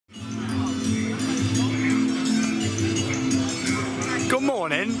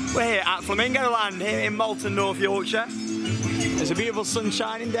morning. We're here at Flamingo Land here in Malton, North Yorkshire. It's a beautiful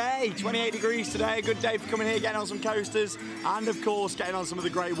sunshining day, 28 degrees today, a good day for coming here, getting on some coasters and of course getting on some of the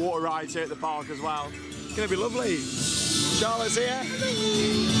great water rides here at the park as well. It's going to be lovely. Charlotte's here,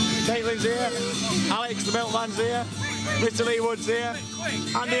 Caitlin's here, Alex the milkman's here, Mr. Lee Wood's here,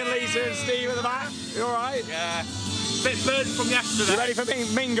 Andy and Lisa and Steve at the back. You alright? Yeah. Bit burnt from yesterday. You ready for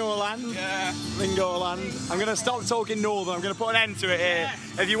Flamingo Land? Yeah. Flamingo Land. I'm going to stop talking northern. I'm going to put an end to it here.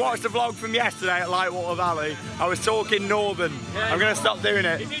 If you watched the vlog from yesterday at Lightwater Valley, I was talking northern. I'm going to stop doing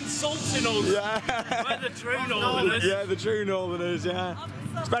it. He's insulting us. Yeah. We're the true northerners. Yeah, the true northerners, yeah.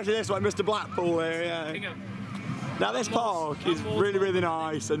 Especially this one, Mr. Blackpool here, yeah. Now this park is really, really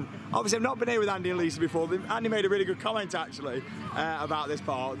nice, and obviously I've not been here with Andy and Lisa before. Andy made a really good comment actually about this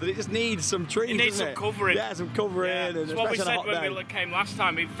park, that it just needs some trees. It needs some covering. Yeah, some covering. Yeah. And That's what we said when we came last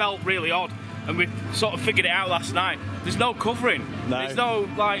time. It felt really odd, and we sort of figured it out last night. There's no covering. No. There's no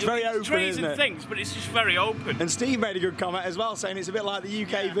like it's very open, trees isn't and it? Things, but it's just very open. And Steve made a good comment as well, saying it's a bit like the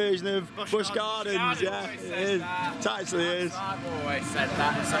UK version of Busch Gardens. Yeah, it is. It actually is. I've always said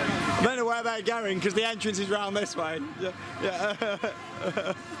that. So. I don't know where they're going because the entrance is round this way. Yeah.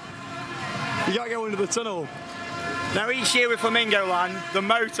 You gotta go under the tunnel. Now each year with Flamingo Land, the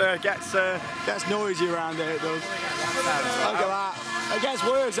motor gets noisy around here. It does. Look at that. It gets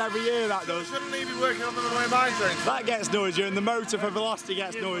worse every year. That does. Shouldn't he be working on the runaway mine train? That gets noisier, and the motor for Velocity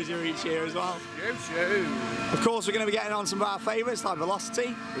gets noisier each year as well. Of course, we're going to be getting on some of our favourites like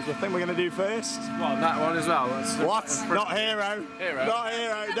Velocity, which I think we're going to do first. What, that one as well? What? Not Hero. Hero? Not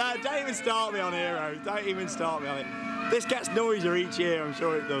Hero. No, don't even start me on Hero. Don't even start me on it. This gets noisier each year, I'm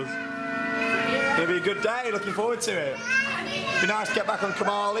sure it does. It's going to be a good day, looking forward to it. It'd be nice to get back on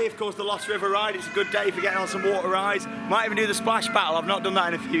Kamali, of course the Lost River ride, it's a good day for getting on some water rides. Might even do the splash battle, I've not done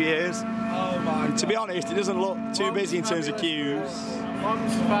that in a few years. Oh my God. To be honest, it doesn't look too busy in terms of queues.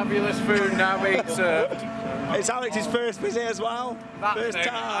 Mom's fabulous food now being served. It's Alex's first visit as well. First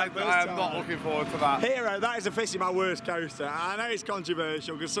time. I am not looking forward to that. Hero, that is officially my worst coaster. I know it's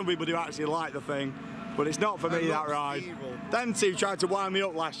controversial because some people do actually like the thing, but it's not for me, that ride. Evil. Them two tried to wind me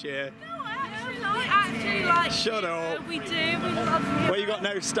up last year. Actually, like, shut up. We do. We love him. Well, you got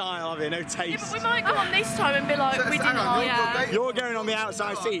no style, have you? No taste. Yeah, but we might go on this time and be like, we didn't like. Yeah. You're going on the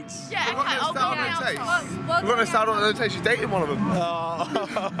outside seats. Yeah, okay, I'll go on the outside. We're going to start on the taste. She's dating one of them.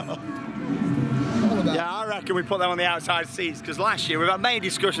 Oh. Yeah, I reckon we put them on the outside seats because last year we've had many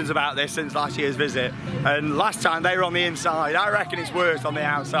discussions about this since last year's visit, and last time they were on the inside. I reckon it's worse on the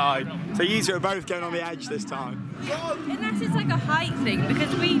outside. So you two are both going on the edge this time. Unless it's like a height thing,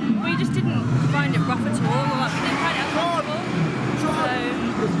 because we just didn't find it rough at all, or like we didn't find it uncomfortable.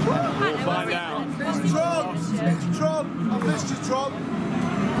 We'll find out. It's Tron. I've missed you, Tron.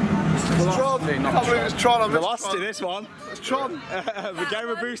 It's Tron. I can't believe it's Tron. Velocity, this one. It's Tron. We're going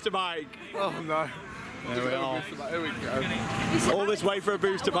with booster bike. Oh no. There we are. Here we go. All this way for a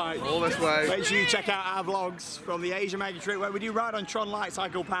booster bike. All this way. Make sure you check out our vlogs from the Asia Mega Trip where we do ride on Tron Light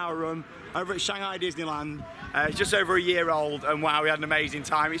Cycle Power Run over at Shanghai Disneyland. It's just over a year old, and wow, we had an amazing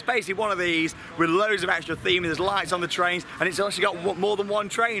time. It's basically one of these with loads of extra theming. There's lights on the trains, and it's actually got more than one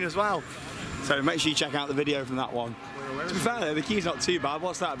train as well. So make sure you check out the video from that one. To be fair though, the queue's not too bad.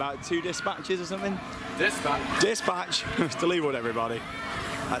 What's that, about 2 dispatches or something? Dispatch. Mr. Leewood, everybody.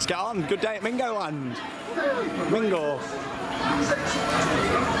 Let's get on. Good day at Mingo Land. Mingo.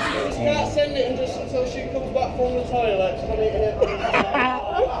 Can't send it until she comes back from the toilet.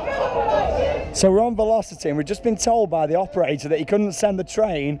 So we're on Velocity, and we've just been told by the operator that he couldn't send the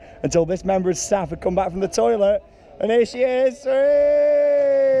train until this member of staff had come back from the toilet. And here she is.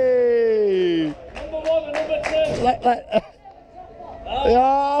 Hey! Number 1 and number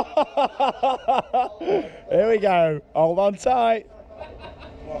 2. Here we go. Hold on tight.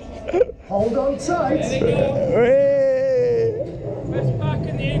 Hold on tight. Best park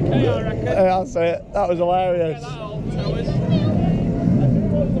in the UK, I reckon. That's it. That was hilarious.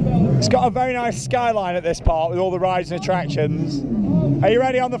 It's got a very nice skyline at this park with all the rides and attractions. Are you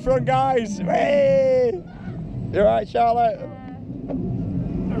ready on the front, guys? Whee! You alright, Charlotte?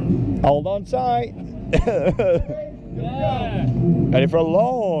 Hold on tight. Yeah. Ready for a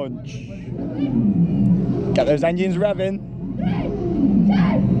launch. Get those engines revving.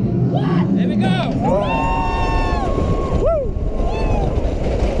 Here we go. Woo!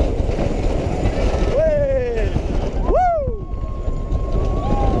 Whee! Woo!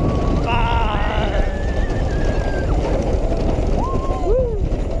 Ah! Woo!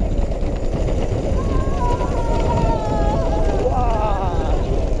 Wow!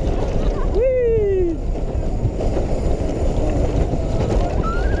 Whee!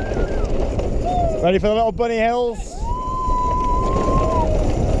 Ready for the little bunny hills?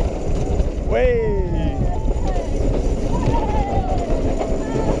 Whee!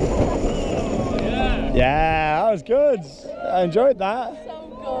 Yeah, that was good. I enjoyed that. So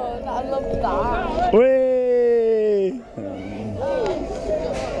good. I loved that. Whee!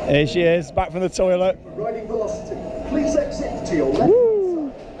 Here she is, back from the toilet. Riding velocity. Please exit to your left.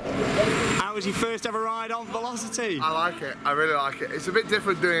 Woo! How was your first ever ride on Velocity? I like it. I really like it. It's a bit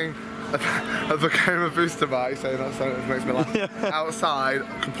different doing a Vekoma booster bike, saying that sentence makes me laugh, outside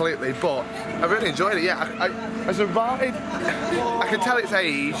completely, but I really enjoyed it. Yeah, as a ride, I can tell its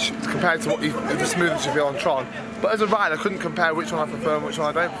age compared to the smoothness you feel on Tron, but as a ride I couldn't compare which one I prefer and which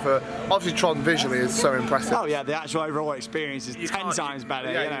one I don't prefer. Obviously Tron visually is so impressive. Oh yeah, the actual overall experience is 10 times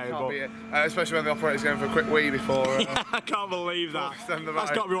better, Yeah, you know. you can't beat it. Especially when the operator's going for a quick wee before. I can't believe that.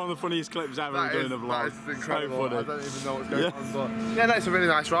 That's got to be one of the funniest clips ever we've done in a vlog. That is incredible. So funny. I don't even know what's going on, but yeah, no, it's a really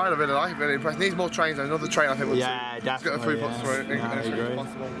nice ride. I really like it, really impressed. Needs more trains, and another train I think would definitely. Get a 3-pot through it as soon as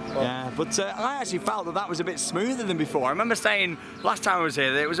possible. Yeah, but I actually felt that was a bit smoother than before. I remember saying last time I was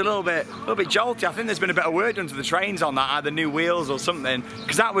here that it was a little bit jolty. I think there's been a bit of work done to the trains on that, either new wheels or something,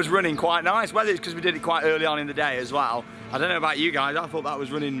 because that was running quite nice. Whether it's because we did it quite early on in the day as well. I don't know about you guys. I thought that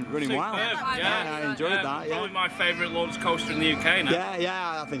was running well. Yeah, I enjoyed that. Yeah, probably my favourite launch coaster in the UK now.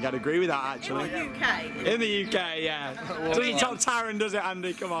 Yeah, I think I'd agree with that actually. In the UK? In the UK, yeah. Doesn't top Taron, does it,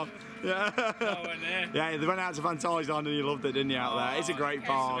 Andy? Come on. Yeah. Yeah, they went out to Fantasieland and you loved it, didn't you, out there? It's a great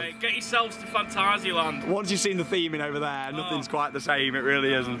park. Get yourselves to Fantasieland. Once you've seen the theming over there, nothing's quite the same. It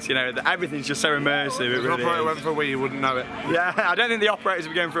really isn't. You know, everything's just so immersive. It If the really operator is. went for a wee, you wouldn't know it. Yeah, I don't think the operators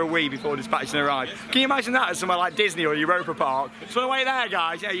would be going for a wee before dispatching a ride. Can you imagine that at somewhere like Disney or Europa Park? Just on the way there,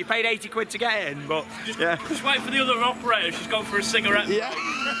 guys. Yeah, you paid 80 quid to get in, but yeah. Just wait for the other operator. She's gone for a cigarette. Yeah.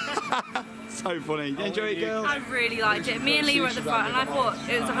 So funny. Did you enjoy it, girl? I really liked it. Me and Lee were at the front and I thought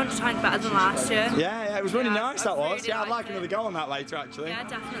it was 100 times better than last year. Yeah, it was really nice, that was. really Yeah, I'd like liked it. another go on that later, actually. Yeah,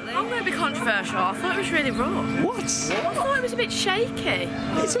 definitely. I'm going to be controversial. I thought it was really raw. What? I thought it was a bit shaky.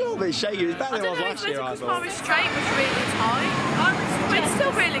 It's a little bit shaky. It's better I than it don't was know last if year, I because my thought. restraint was really tight. But it's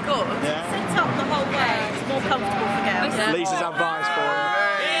still really good. Yeah. Sit up the whole way. It's more comfortable for girls. Yeah. Lisa's advice for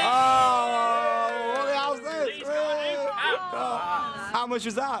you. Oh, what the hell's this? How much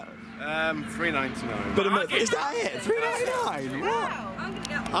was that? $3.99. But is that it? $3.99? What? I'm going to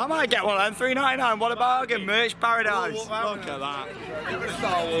get I might get one then. $3.99. What a bargain. Merch paradise. Look at that.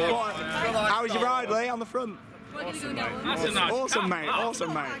 What? How was your ride, Lee, on the front? That's a nice Awesome, cat. mate.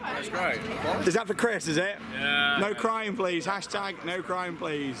 Awesome, mate. That's great. Is that for Chris, is it? Yeah. No crying, please. Hashtag no crying,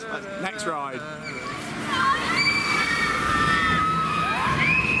 please. Next ride.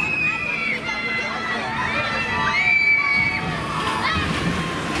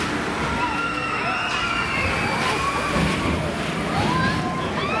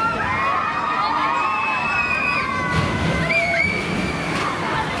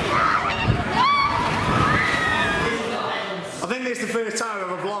 I think this is the first time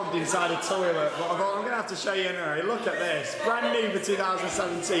I've ever vlogged inside a toilet, but I thought I'm going to have to show you anyway. Look at this. Brand new for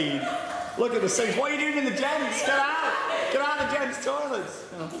 2017. Look at the sinks. What are you doing in the gents? Get out! Get out of the gents' toilets.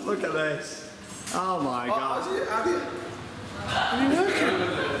 Oh, look at this. Oh my god.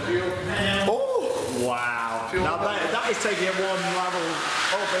 Oh! Wow. Now that is taking it one level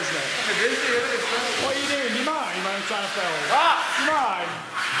up, isn't it? What are you doing? You mind? I'm trying to film. You mind?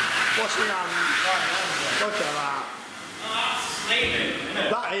 Wash your hands. Look at that.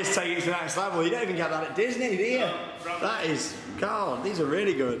 That is taking it to the next level. You don't even get that at Disney, do you? That is, God, these are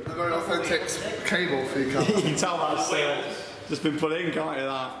really good. A very authentic cable for your car. You can tell that's just been put in, can't you,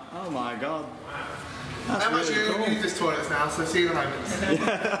 that? Oh my God. That's I'm actually really going to cool. use this toilet now, so see you in a moment.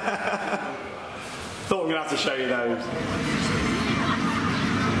 Thought I'm going to have to show you those.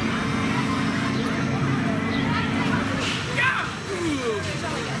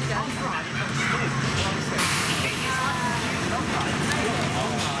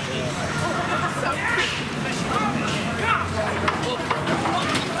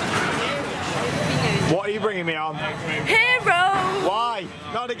 What are you bringing me on? Hero! Why?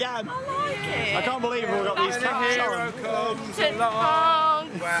 Not again. I like it. I can't believe we've got these caps on. Comes along.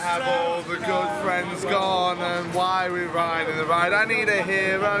 Where have all the good friends gone and why we riding the ride? I need a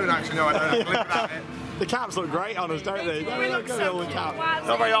hero. Actually, no, I don't. Leave that in. The caps look great on us, don't they? We look so all the cute. cap. Wow,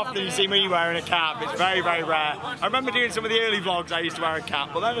 Not very I often love you it. see me wearing a cap. It's very, very rare. I remember doing some of the early vlogs I used to wear a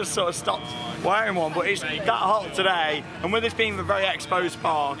cap, but then I just sort of stopped wearing one. But it's that hot today, and with this being a very exposed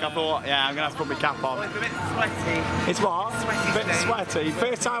park, I thought, yeah, I'm going to have to put my cap on. It's a bit sweaty. It's what? Sweaty A bit today. sweaty.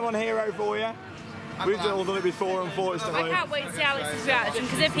 First time on Hero for you? We've all done it before, I unfortunately. can't wait to see Alex's reaction,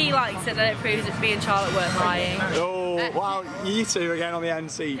 because if he likes it, then it proves that me and Charlotte weren't lying. Oh, well, you two again on the end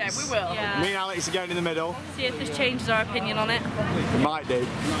seats. Yeah, we will. Yeah. Me and Alex are going in the middle. See if this changes our opinion on it. It might do.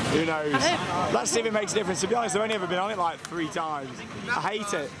 Who knows? I hope. Let's see if it makes a difference. To be honest, I've only ever been on it like 3 times. I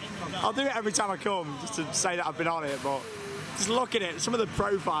hate it. I'll do it every time I come, just to say that I've been on it, but just look at it, some of the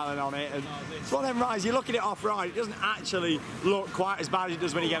profiling on it, and it's one of them rides, you look at it off-ride, it doesn't actually look quite as bad as it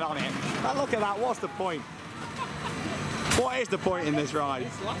does when you get on it. Now look at that, what's the point? What is the point in this ride?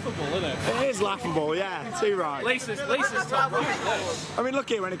 It's laughable, isn't it? It is laughable, yeah, too right. Lisa's top right. I mean, look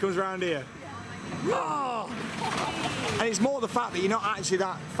here when it comes around here. Oh! And it's more the fact that you're not actually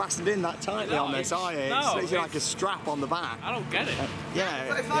that fastened in that tightly on this, are you? It's literally like a strap on the back. I don't get it.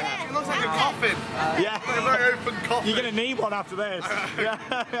 Yeah. It's like, it looks like a coffin. Yeah. Like a very open coffin. You're going to need one after this. Yeah.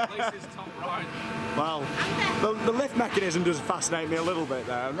 Lisa's top right. Well, the lift mechanism does fascinate me a little bit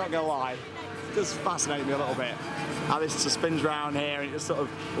though, I'm not going to lie. It does fascinate me a little bit. How this just spins round here and it just sort of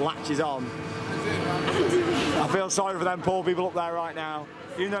latches on. I feel sorry for them poor people up there right now,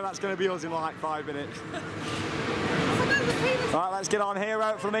 even though that's going to be us in like 5 minutes. Right, let's get on Hero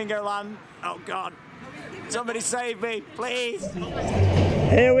at Flamingo Land. Oh God, somebody save me, please.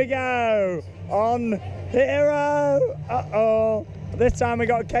 Here we go, on Hero. Uh-oh. This time we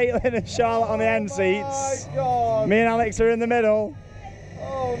got Caitlin and Charlotte on the end seats. God. Me and Alex are in the middle.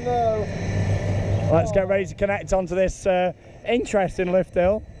 Oh no. Let's get ready to connect onto this interesting lift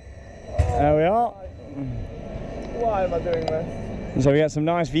hill. There we are. Why am I doing this? So we get some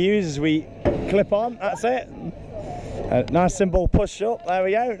nice views as we clip on, that's it. Nice simple push up, there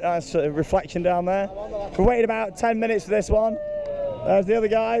we go. Nice reflection down there. We waited about 10 minutes for this one. There's the other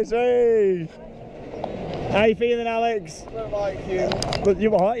guys, hey! How you feeling, Alex? I don't like you. But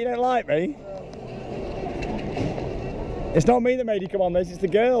you what? You don't like me? It's not me that made you come on this, it's the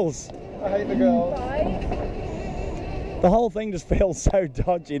girls. I hate the girls. The whole thing just feels so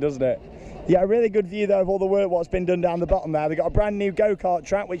dodgy, doesn't it? You get a really good view though of all the work what's been done down the bottom there. They've got a brand new Go Kart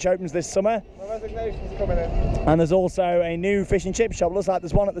track which opens this summer. My resignation's coming in. And there's also a new fish and chip shop. Looks like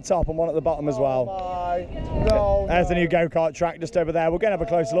there's one at the top and one at the bottom as well. My. No. There's the new Go Kart track just over there. We're going to have a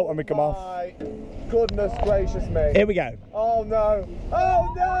closer look when we come off. My goodness gracious me. Here we go. Oh no.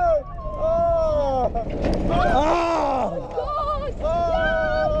 Oh no. Oh. Oh!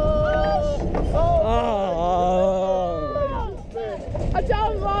 Oh. I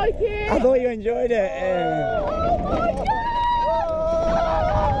don't like it. I thought you enjoyed it. Oh my God.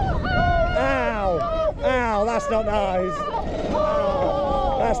 Ow! Ow! That's not nice.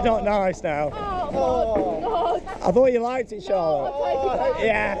 That's not nice now. Oh God. I thought you liked it, Charlotte.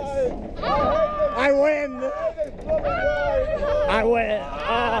 Yes. I win. I win.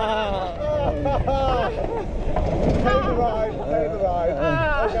 Take the ride. Take the ride.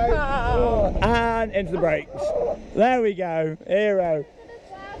 Okay. And into the brakes. There we go. Hero.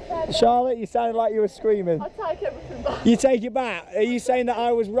 Charlotte, you sounded like you were screaming. I take everything back. You take it back. Are you saying that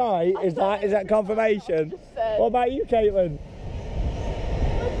I was right? Is that confirmation? What about you, Caitlin?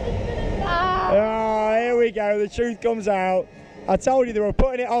 Ah, here we go. The truth comes out. I told you they were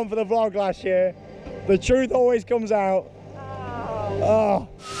putting it on for the vlog last year. The truth always comes out. Oh.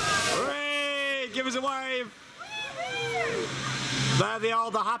 Hooray! Give us a wave. There they are,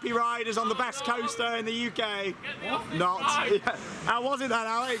 the happy riders on the best coaster in the UK. Not. How was it then,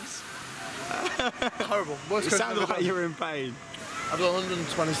 Alex? Horrible. Worst It coaster sounded I've like done. you were in pain. I've done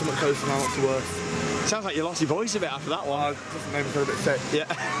 120 something coaster now. What's the worst? Sounds like you lost your voice a bit after that one. It doesn't make me feel a bit sick. Yeah.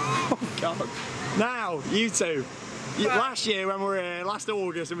 Oh God. Now, you two. Last year when we were here, last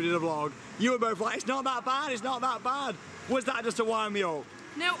August, and we did a vlog, you were both like, it's not that bad, it's not that bad. Was that just to wind me up?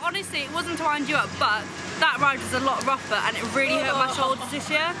 No, honestly, it wasn't to wind you up, but that ride was a lot rougher and it really hurt my shoulders this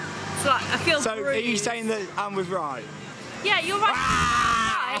year. So like, I feel So are you saying that Anne was right? Yeah, you're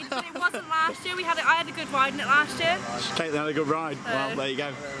right. But it wasn't last year. I had a good ride in it last year. Caitlin had a good ride. Well, there you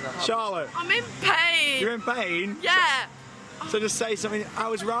go. Charlotte, I'm in pain. you're in pain? Yeah. So just say something, I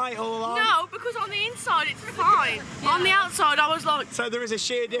was right all along? No, because on the inside it's fine. On the outside I was like, So there is a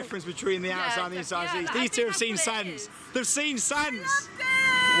sheer difference between the outside and the inside seats. I These think two have that's seen what it sense. is. They've seen sense.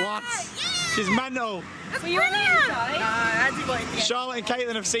 What? She's mental. Were you on the inside? Charlotte and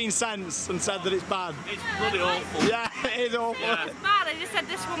Caitlin have seen sense and said that it's bad. It's bloody awful. Yeah, it is awful. Yeah. It's bad. I just said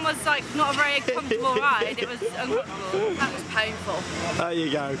this one was like not a very comfortable ride. It was uncomfortable. that was painful. There you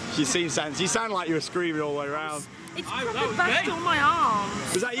go. She's seen sense. You sound like you were screaming all the way around. It's that probably was bashed me. on my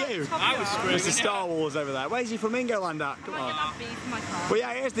arms. Was that you? I was screaming. Mr. Star Wars over there. Where's your Flamingo Land at? Come on. That'd be for my car. Well,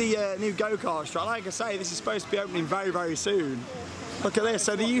 yeah, here's the new Go Kart track. Like I say, this is supposed to be opening very, very soon. Look at this,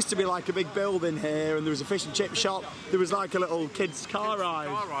 so there used to be like a big building here and there was a fish and chip shop. There was like a little kids car ride.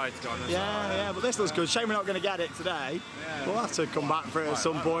 Car ride's gone as well. Yeah, but this looks good. Shame we're not going to get it today. Yeah. We'll have to come back for it at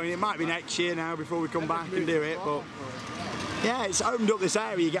some point. It might be next year now before we come back and do it, but yeah, it's opened up this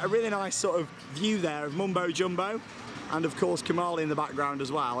area. You get a really nice sort of view there of Mumbo Jumbo. And of course Kamali in the background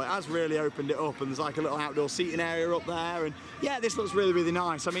as well. It has really opened it up, and there's like a little outdoor seating area up there, and yeah, this looks really, really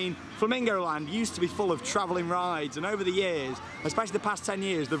nice. I mean, Flamingo Land used to be full of travelling rides, and over the years, especially the past 10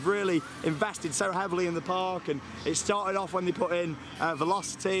 years, they've really invested so heavily in the park, and it started off when they put in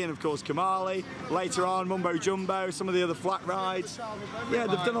Velocity and of course Kamali, later on Mumbo Jumbo, some of the other flat rides. Yeah,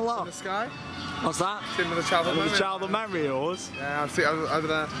 they've done a lot. In the sky? What's that? Another childhood memory. Childhood memory, yours? Yeah, I've seen it over there, over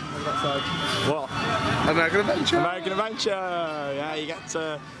that side. What? American Adventure. American Adventure. Yeah, you get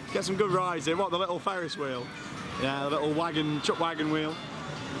some good rides here. What, the little Ferris wheel? Yeah, the little chuck wagon wheel.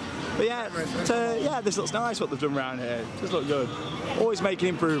 But yeah, yeah, this looks nice what they've done around here. It does look good. Always making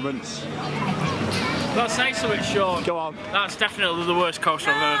improvements. Let's say something, Sean. Go on. That's definitely the worst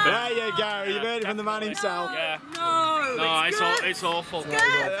coaster I've ever been. There you go. You've heard it from the man himself. Yeah. No, It's awful.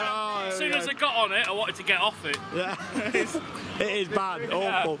 Oh, As soon as I got on it, I wanted to get off it. Yeah, it is bad,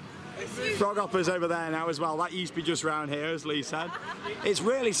 awful. Frog Hopper's over there now as well. That used to be just round here, as Lee said. It's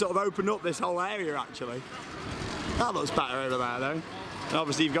really sort of opened up this whole area, actually. That looks better over there, though. And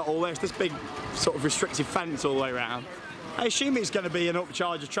obviously you've got all this big sort of restrictive fence all the way around. I assume it's going to be an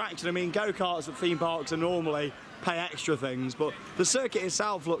upcharge attraction. I mean, go-karts at theme parks are normally pay extra things, but the circuit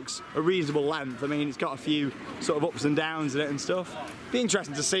itself looks a reasonable length. I mean, it's got a few sort of ups and downs in it and stuff. Be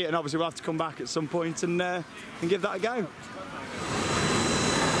interesting to see it, and obviously we'll have to come back at some point and give that a go.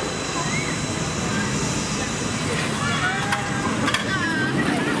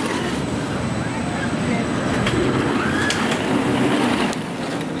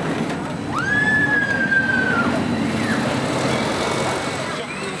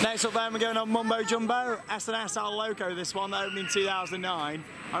 Up there, we're going on Mumbo Jumbo, S&S Al Loco, this one, that opened in 2009.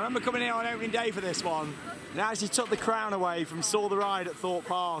 I remember coming here on opening day for this one, and it actually took the crown away from Saw the Ride at Thorpe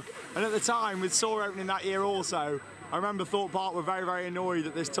Park. And at the time, with Saw opening that year also, I remember Thorpe Park were very, very annoyed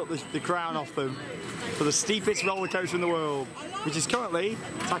that this took the crown off them for the steepest roller coaster in the world, which is currently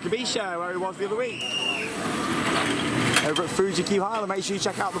Takabisha, where he was the other week. Over at Fuji-Q Highland, make sure you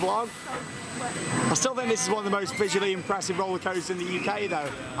check out the vlog. I still think this is one of the most visually impressive roller coasters in the UK though.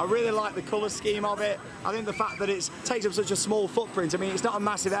 I really like the colour scheme of it. I think the fact that it takes up such a small footprint, I mean it's not a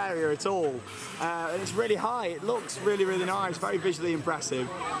massive area at all. And it's really high, it looks really, really nice, very visually impressive.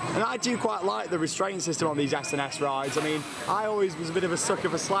 And I do quite like the restraint system on these S&S rides. I mean, I always was a bit of a sucker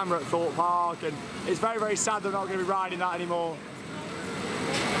for Slammer at Thorpe Park, and it's very, very sad they're not going to be riding that anymore.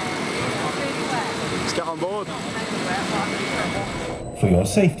 Let's get on board. For your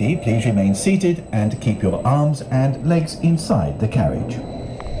safety, please remain seated and keep your arms and legs inside the carriage.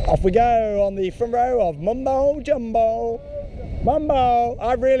 Off we go on the front row of Mumbo Jumbo. Mumbo!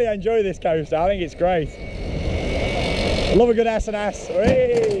 I really enjoy this coaster, I think it's great. I love a good S&S.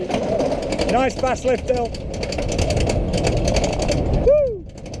 Whee! Nice fast lift hill. Woo!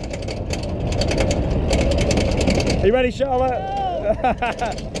 Are you ready, Charlotte?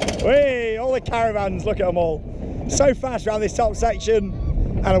 Whee! All the caravans, look at them all. So fast around this top section,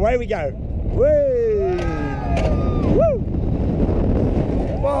 and away we go. Whee! Woo!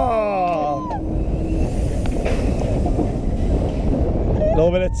 Whoa! A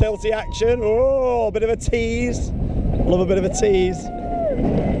little bit of tilty action. Oh, a bit of a tease. Love a bit of a tease.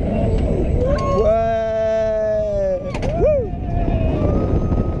 Woo!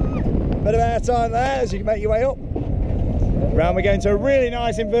 Bit of air time there as you can make your way up. Round we're going to a really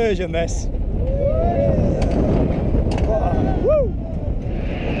nice inversion this. Woo!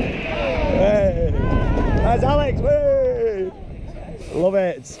 Hey. That's Alex, woo! Love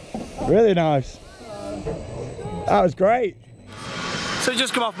it. Really nice. That was great. So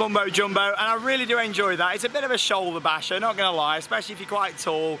just come off Mumbo Jumbo, and I really do enjoy that. It's a bit of a shoulder basher, not gonna lie, especially if you're quite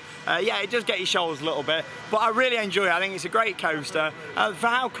tall. Yeah, it does get your shoulders a little bit, but I really enjoy it. I think it's a great coaster. For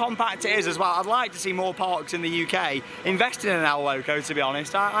how compact it is as well, I'd like to see more parks in the UK investing in an Al Loco, to be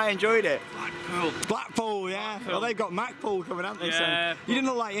honest. I enjoyed it. Blackpool, yeah. Blackpool. Well, they've got Macpool coming, haven't they? Yeah. So you didn't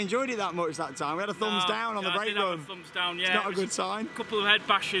look like you enjoyed it that much that time. We had a thumbs down on the brake run. Thumbs down, yeah. It's not a good sign. A couple of head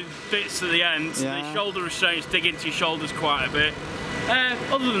bashing bits at the end. Yeah. The shoulder restraints dig into your shoulders quite a bit.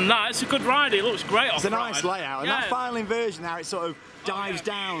 Other than that, it's a good ride. It looks great off-ride. It's a nice layout, and that final inversion now, it sort of dives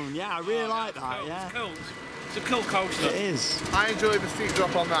down. Yeah, I really like that. Cool. Yeah, it's cool. It's a cool coaster. It is. I enjoy the steep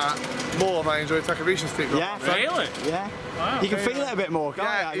drop on that more than I enjoy Takabisha's steep drop. Yeah, Really? Yeah. You can feel it a bit more,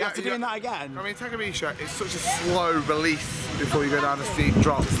 can't you? You have to yeah. doing that again. I mean, Takamisha, it's such a slow release before you go down a steep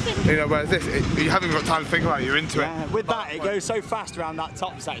drop. You know, whereas this, you haven't got time to think about it, you're into it. With that, it goes so fast around that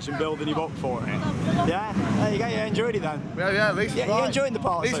top section, building you up for it. Yeah, there you go, you enjoyed it then. Yeah, Lisa's right. You're enjoying the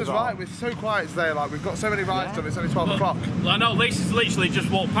park Lisa's so far. right, we're so quiet today, like, we've got so many rides done, it's only 12 o'clock. I know, Lisa's literally just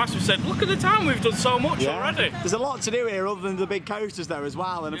walked past and said, look at the time, we've done so much already. There's a lot to do here other than the big coasters there as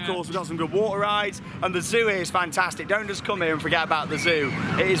well, and of course we've got some good water rides, and the zoo here is fantastic. Don't just come here and forget about the zoo.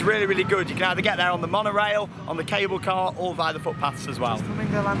 It is really, really good. You can either get there on the monorail, on the cable car, or via the footpaths as well. Does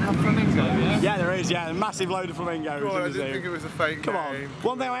Flamingo Land have flamingos? Yeah, there is, a massive load of flamingos God, in I the zoo. didn't think it was a fake Come on. game.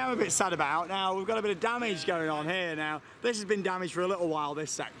 One thing I am a bit sad about, now we've got a bit of damage going on here now. This has been damaged for a little while,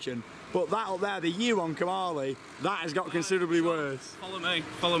 this section. But that up there, the U on Kamali, that has got considerably worse.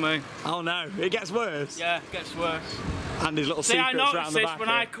 Follow me. Oh no, it gets worse? Yeah, it gets worse. And his little See, secrets I around noticed the this back when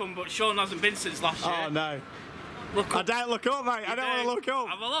here. I come, but Sean hasn't been since last year. Oh no. Look I up. don't look up, mate. I don't want to look up.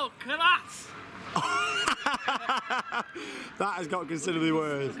 Have a look at that. That has got considerably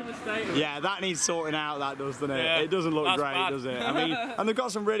worse. Yeah, that needs sorting out, that does, doesn't it? Yeah, it doesn't look that's great, bad. does it? I mean, and they've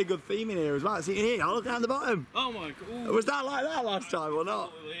got some really good theming here as well. See here, I'll look down the bottom. Oh my god. Was that like that last time or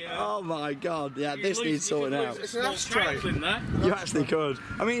not? Yeah. Oh my god, yeah, this needs sorting out. It's an ashtray. In there. You actually could.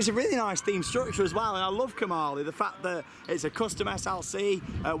 I mean, it's a really nice theme structure as well, and I love Kamali. The fact that it's a custom SLC,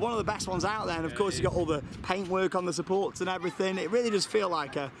 one of the best ones out there, and of course you've got all the paintwork on the supports and everything. It really does feel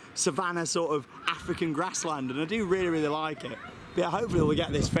like a savannah sort of African grassland, and I do really, really like it. But yeah, hopefully we'll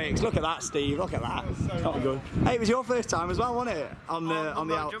get this fixed. Look at that, Steve. Look at that. It's not good. Hey, it was your first time as well, wasn't it? On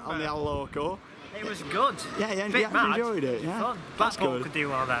the Al Loco. It was good. Yeah, you Bit mad. enjoyed it. Yeah, Fun. that's Blackpool good. could do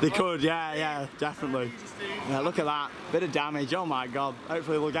well then. They could, yeah, definitely. Yeah, look at that. Bit of damage. Oh my god.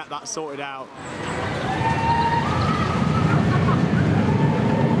 Hopefully we'll get that sorted out.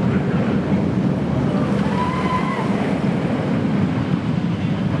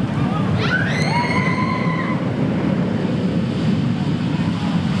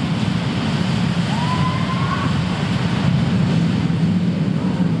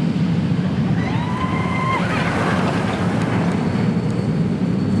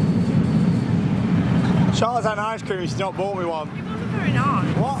 Charlotte's had an ice cream, she's not bought me one. It wasn't very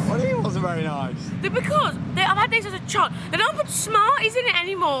nice. What do you mean it wasn't very nice? Because I've had these as a child. They don't put Smarties in it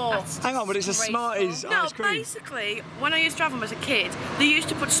anymore. Hang on, but it's a Smarties No, ice cream. basically, when I used to have them as a kid, they used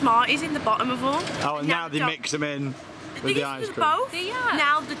to put Smarties in the bottom of them. Oh, and now they mix them in with the ice cream. Both.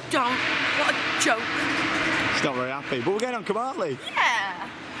 Now they don't. What a joke. She's not very happy, but we're going on Kamali. Yeah.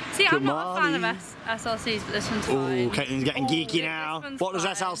 See, I'm not a fan of Kamali. SLCs, but this one's Oh, fine. Caitlin's getting geeky now. This one's What does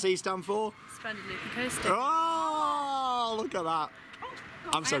fine. SLC stand for? Suspended looping coaster. Oh, look at that.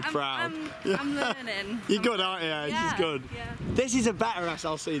 I'm so proud. I'm learning. You're good, aren't you? Yeah, She's good. yeah. This is a better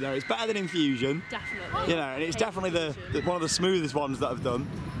SLC though. It's better than Infusion. Definitely. You know, and it's definitely the one of the smoothest ones that I've done.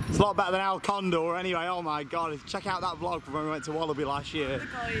 It's a lot better than El Condor anyway. Oh my god, check out that vlog from when we went to Wallaby last year.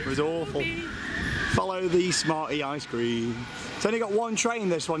 It was awful. Follow the Smartie ice cream. It's only got one train,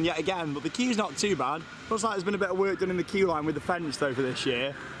 this one, yet again, but the queue's not too bad. Looks like there's been a bit of work done in the queue line with the fence though for this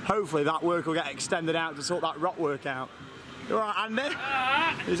year. Hopefully that work will get extended out to sort that rock work out. You alright, Andy?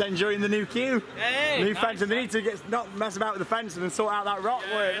 He's enjoying the new queue. Hey, new fence, and they need to not mess about with the fence and sort out that rock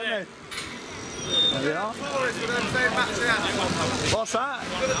work, don't they? There we are. What's that?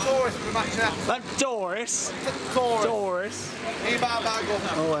 That Doris. Doris.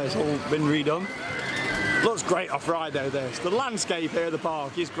 Oh, it's all been redone. Looks great off-ride though, this. The landscape here at the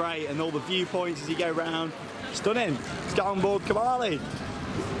park is great, and all the viewpoints as you go round. Stunning. Let's get on board Kamali.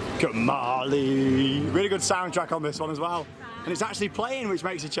 Kamali. Really good soundtrack on this one as well. And it's actually playing, which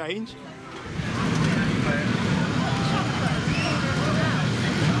makes a change.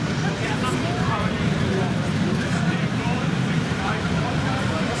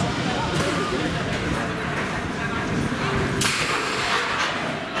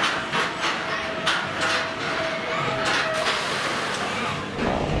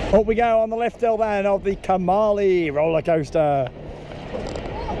 Up we go on the lift hill then of the Kamali roller coaster.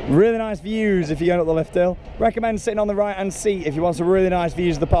 Really nice views if you're going up the lift hill. Recommend sitting on the right hand seat if you want some really nice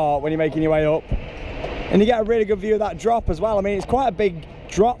views of the park when you're making your way up. And you get a really good view of that drop as well. I mean, it's quite a big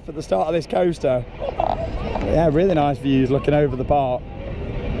drop at the start of this coaster. Yeah, really nice views looking over the park.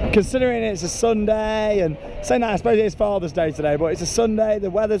 Considering it's a Sunday, and saying that I suppose it is Father's Day today, but it's a Sunday, the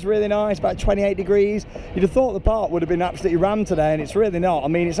weather's really nice, about 28 degrees. You'd have thought the park would have been absolutely rammed today, and it's really not. I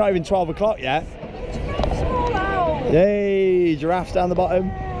mean, it's not even 12 o'clock yet. Yay, giraffes down the bottom.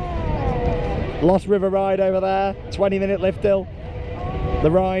 Lost River ride over there, 20-minute lift hill.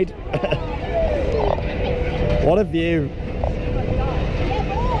 The ride. What a view.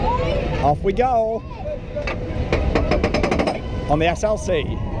 Off we go. on the SLC.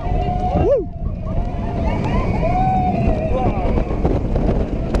 Woo!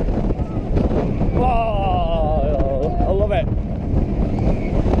 Whoa! I love it.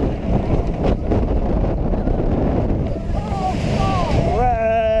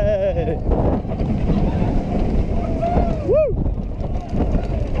 Hooray! Woo!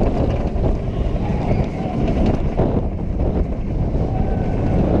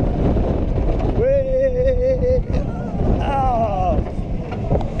 Oh,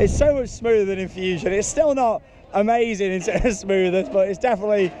 it's so much smoother than Infusion. It's still not amazing in terms of smoothness, but it's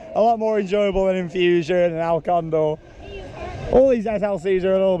definitely a lot more enjoyable than Infusion and Alcondor. All these SLCs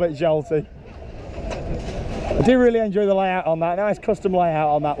are a little bit jolty. I do really enjoy the layout on that. Nice custom layout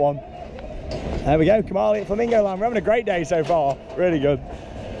on that one. There we go, Kamali at Flamingo Land. We're having a great day so far. Really good.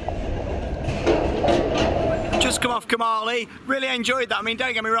 Just come off Kamali, really enjoyed that. I mean,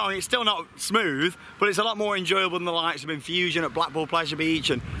 don't get me wrong, it's still not smooth, but it's a lot more enjoyable than the likes of Infusion at Blackpool Pleasure Beach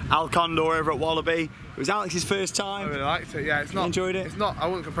and Alcondor over at Wallaby. It was Alex's first time. I really liked it, yeah. It's not, enjoyed it? It's not, I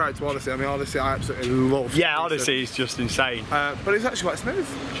wouldn't compare it to Odyssey. I mean, Odyssey I absolutely love. Yeah, Odyssey is just insane. But it's actually quite smooth.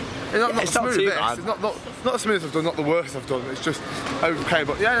 It's not, Yeah, it's not smooth, too this. bad. It's not the smoothest I've done, not the worst I've done. It's just okay,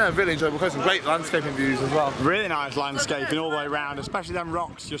 but yeah, no, really enjoyable. Some great landscaping views as well. Really nice landscaping all the way around, especially them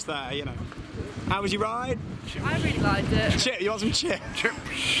rocks just there, you know. How was your ride? I really liked it. Chip, you want some chip?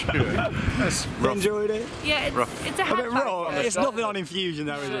 Chips. Enjoyed it? Yeah, it's a A bit raw. hatchback. It's nothing on Infusion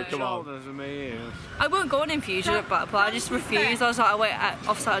though, is it? Come on. I won't go on Infusion at Blackpool. I just refused. I was like, I wait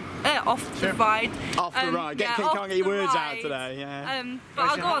off the ride. Off the ride. Can't get your words out today. Yeah. But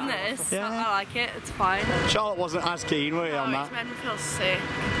I'll go on this. Yeah. I like it. It's fine. Charlotte wasn't as keen, were you, on It's that? made me feel sick.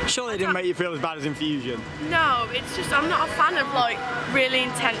 Surely it didn't make you feel as bad as Infusion. No, it's just I'm not a fan of like really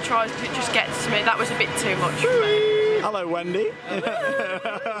intense rides because it just gets to me. That was a bit too much for me. Hello, Wendy.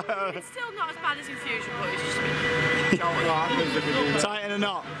 It's still not as bad as Infusion, but it's just a bit jolly. Tighten a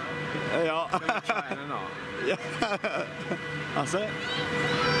knot. There you are. Tighten a knot. Yeah. That's it.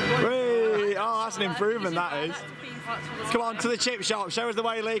 Whee! Oh, that's an improvement, that is. Come on to the chip shop. Show us the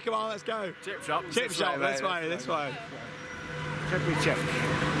way, Lee. Come on, let's go. Chip shop. Chip shop. This way. This way. Chip.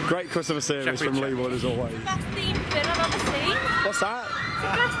 Great customer service from Lee Wood as always. Best themed bin I've ever seen. What's that? The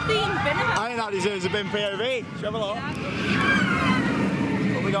best themed bin I've I think that deserves a bin POV. Should we have a look?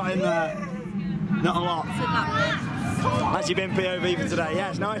 What we got in there? Not a lot. ever seen. That's your bin POV for today.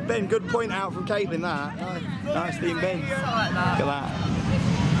 Yes, nice bin. Good point out from Caitlin, that. Nice theme bin. Look at that.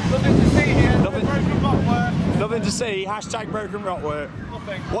 Nothing to see here. Broken rock work. Nothing to see. Hashtag broken rock work.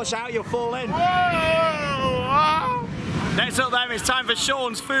 Nothing. Watch out, you'll fall in. Whoa! Next up then, it's time for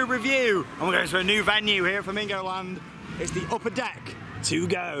Sean's food review. And we're going to a new venue here at Flamingo Land. It's the Upper Deck to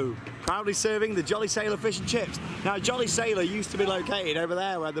Go. Proudly serving the Jolly Sailor fish and chips. Now, Jolly Sailor used to be located over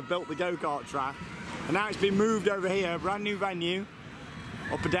there where they built the Go Kart track. And now it's been moved over here, brand new venue.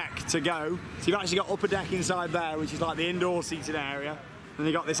 Upper Deck to Go. So you've actually got Upper Deck inside there, which is like the indoor seating area. And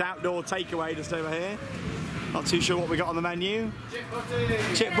you've got this outdoor takeaway just over here. Not too sure what we got on the menu.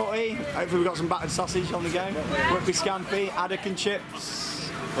 Chip butty. Hopefully we've got some battered sausage on the go. Whippy scampi, haddock and chips.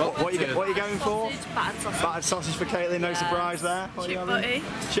 What are you going for? Battered sausage. Battered sausage for Caitlin, no surprise there. What are you Chip having?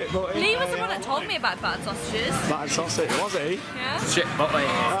 butty. Chip butty. Lee was the one that told me about battered sausages. Battered sausage, was he? Yeah. Chip butty.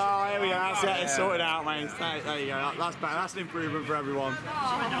 Oh, here we go. That's it. It's sorted out, mate. There you go. That's better. That's an improvement for everyone.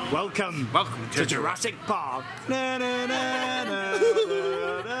 Welcome to Jurassic Park. Na, na, na, na,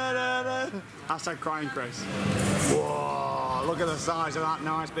 na, na, na. Hashtag crying Chris. Whoa, look at the size of that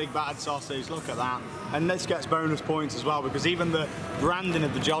nice big battered sausage. Look at that. And this gets bonus points as well because even the branding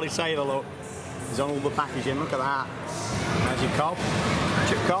of the Jolly Sailor look is on all the packaging. Look at that. There's your cob.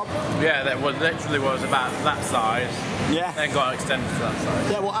 Chip cob. Yeah, that literally was about that size. Yeah. Then got extended to that size.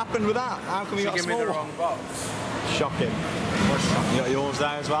 Yeah, what happened with that? How come you got a Give me small the one? wrong box. Shocking. You got yours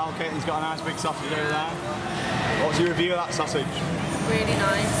there as well. Caitlin's got a nice big sausage over there. What's your review of that sausage? Really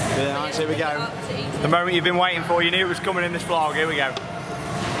nice. Really nice. Here we go. The moment you've been waiting for. You knew it was coming in this vlog. Here we go.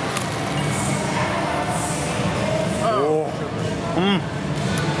 Oh.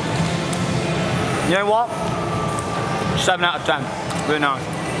 You know what? 7 out of 10. Really nice.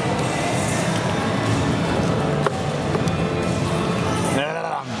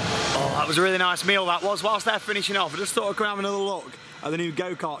 Oh, that was a really nice meal that was. Whilst they're finishing off, I just thought I'd come have another look at the new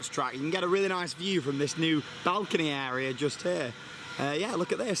Go Karts track. You can get a really nice view from this new balcony area just here. Yeah,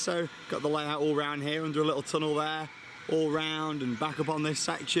 look at this. So, got the layout all round here under a little tunnel there, all round and back up on this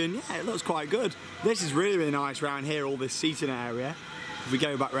section. Yeah, it looks quite good. This is really, really nice round here, all this seating area. If we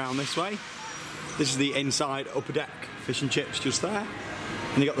go back round this way, this is the inside upper deck, fish and chips just there.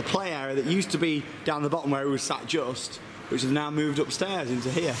 And you got the play area that used to be down the bottom where we were sat just, which has now moved upstairs into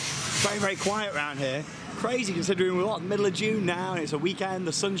here. Very, very quiet around here. crazy considering we're what, middle of June now and it's a weekend,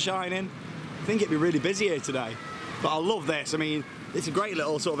 the sun's shining. I think it'd be really busy here today. But I love this. I mean, it's a great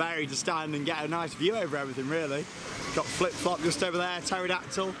little sort of area to stand and get a nice view over everything, really. Got flip-flop just over there,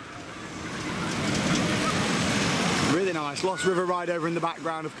 pterodactyl. Really nice. Lost River ride over in the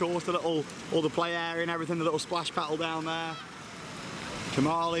background, of course. All the play area and everything. The little splash paddle down there.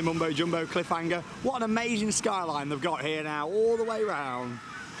 Kamali, Mumbo Jumbo, Cliffhanger. What an amazing skyline they've got here now, all the way round.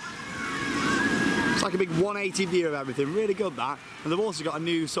 It's like a big 180 view of everything. Really good, that. And they've also got a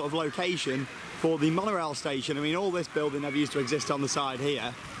new sort of location for the monorail station. I mean, all this building never used to exist on the side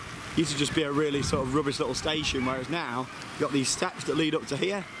here. It used to just be a really sort of rubbish little station, whereas now you've got these steps that lead up to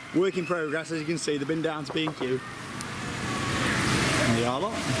here. Work in progress, as you can see. They've been down to B&Q. There you are,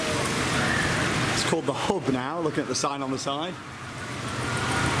 look. It's called the Hub now, looking at the sign on the side.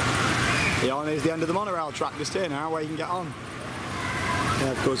 Yeah, and here's the end of the monorail track just here now, where you can get on.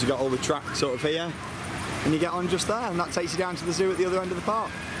 Yeah, of course, you've got all the tracks sort of here, and you get on just there, and that takes you down to the zoo at the other end of the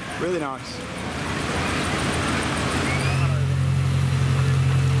park. Really nice.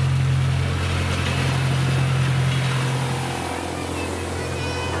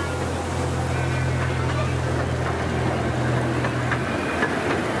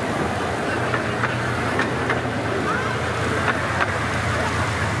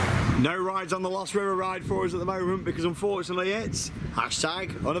 No rides on the Lost River ride for us at the moment because unfortunately it's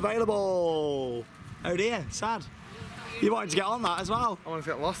 #unavailable. Oh dear, sad. You wanted to get on that as well. I want to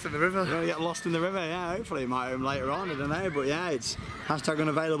get lost in the river. You want to get lost in the river, yeah. Hopefully it might happen later on, I don't know. But yeah, it's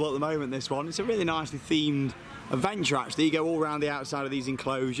 #unavailable at the moment, this one. It's a really nicely themed adventure actually. You go all around the outside of these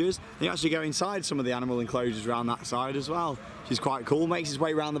enclosures. You actually go inside some of the animal enclosures around that side as well, which is quite cool. Makes its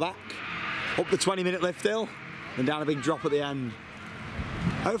way around the back. Up the 20-minute lift hill, then down a big drop at the end.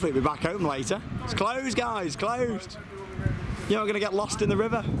 Hopefully it'll be back home later. It's closed, guys, closed. You're not going to get lost in the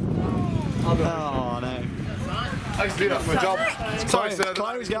river. Oh no. I used to do that for a job. Sorry, sir.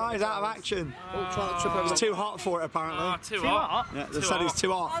 Closed, guys, out of action. It's too hot for it, apparently. Oh, too hot? Yeah, they said it's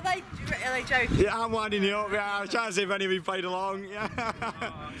too hot. Are they joking? Yeah, I'm winding you up. Yeah, I was trying to see if any of you played along. Yeah.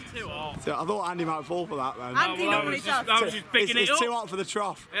 Oh, it's too hot. So I thought Andy might fall for that, man. Andy normally does. I was just picking it up. It's too hot for the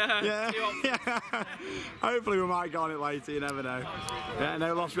trough. Yeah. Yeah. Hopefully we might get on it later, you never know. Yeah,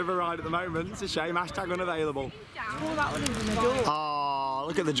 no Lost River ride at the moment. It's a shame. #unavailable. Oh,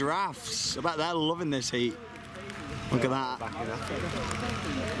 look at the giraffes. I bet they're loving this heat. Look at that.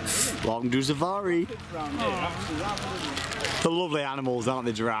 Long do safari. They're lovely animals, aren't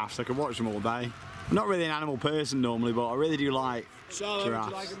they, giraffes? I could watch them all day. I'm not really an animal person normally, but I really do like giraffes. Would you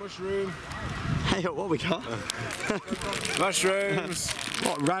like a mushroom? Hey, what we got? Mushrooms.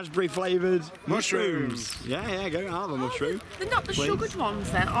 What, raspberry flavoured mushrooms? Yeah, go and have a mushroom. They're not the sugared ones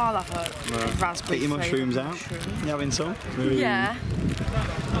then. I'll have a raspberry. Pick your mushrooms out. You having some? Yeah.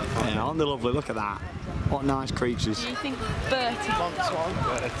 Yeah, aren't they lovely? Look at that. What nice creatures. Do you think Bertie wants one?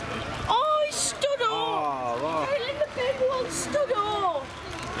 Oh, he stood up! Oh, wow. Hey, little baby one stood up!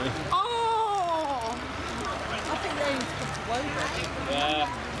 Oh! I think they're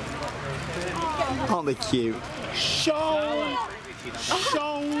just Aren't they cute? Sean!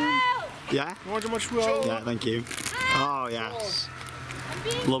 Yeah? You want a mushroom? Yeah, thank you. Oh, yes.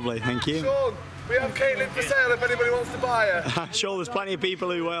 Lovely, thank you. Sean, we have Caitlin for sale if anybody wants to buy her. I'm sure there's plenty of people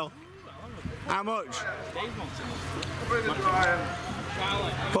who will. How much?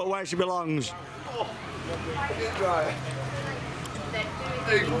 Put where she belongs.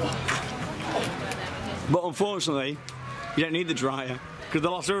 But unfortunately, you don't need the dryer because the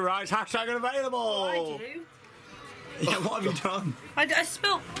Lost River ride's #unavailable. Oh, I do. Yeah, what have you done? I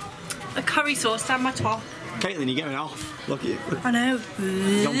spilt a curry sauce down my top. Caitlin, you're getting off. Look at you. I know.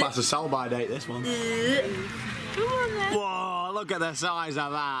 Gone past the sell-by date, this one. Come on then. Whoa, look at the size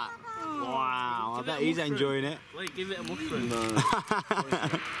of that. Wow, I bet he's enjoying it. Wait, give it a mushroom.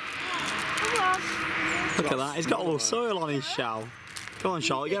 Look at that, he's got a little soil on his shell. Come on,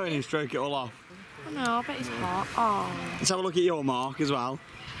 Charlotte, go in and stroke it all off. Oh no, I bet he's hot. Oh. Let's have a look at your mark as well.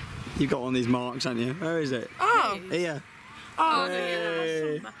 You've got one of these marks, haven't you? Where is it? Oh. Here. Oh,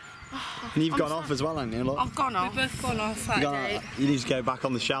 Hey. And you've gone off as well, haven't you? Look. I've gone off. We've both gone off that day. You need to go back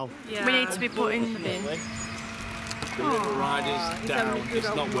on the shelf. Yeah. We need to be put in the bin. The river ride is down,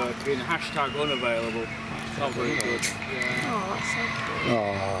 it's not working. #unavailable. It's not very good. Oh, that's so cool.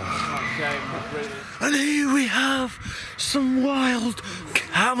 Oh. And here we have some wild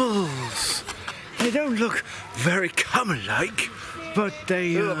camels. They don't look very camel-like, but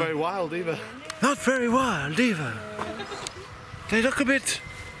they... They're not very wild either. Not very wild either. They look a bit...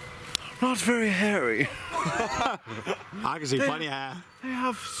 not very hairy. I can see plenty of hair. They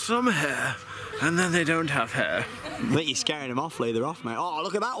have some hair, and then they don't have hair. I think you're scaring them off, Lee. They're off, mate. Oh,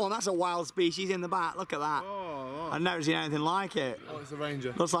 look at that one. That's a wild species in the back. Look at that. I've never seen anything like it. Oh, it's a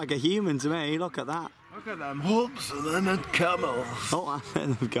ranger. Looks like a human to me. Look at that. Look at them humps and then a camel. Oh,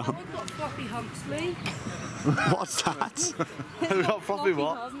 they've gone. We've got floppy humps, Lee. What's that? We've got floppy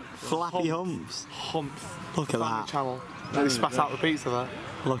what? Humps. Flappy humps. Humps. Look at that. Channel. They spat out the pizza there.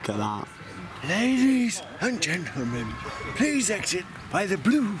 Look at that. Ladies and gentlemen, please exit by the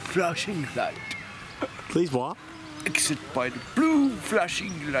blue flashing light. Please what? Exit by the blue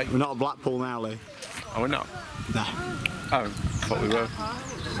flashing light. We're not at Blackpool now, Lee. Oh, we're not? No. Oh, thought we were.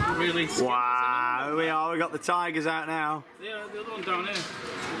 Really? Wow, here we are. We've got the tigers out now. Yeah, the other one down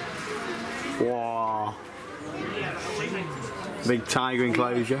here. Wow. Big tiger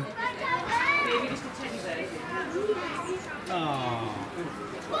enclosure. Oh.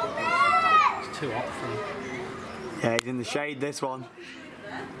 It's too hot for him. Yeah, he's in the shade, this one.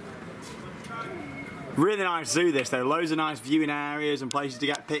 Really nice zoo this though, loads of nice viewing areas and places to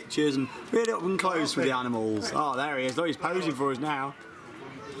get pictures and really up and close with the animals. Oh, there he is, look, he's posing for us now.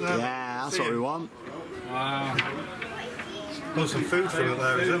 Yeah, that's what we want. Wow. Got some food from it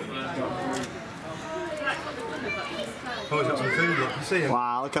there, is it? Oh, he's got some food, look, you see him?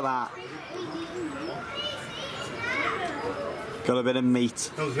 Wow, look at that. Got a bit of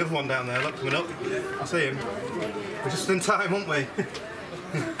meat. Oh, there's the other one down there, look, coming up. I see him. We're just in time, aren't we?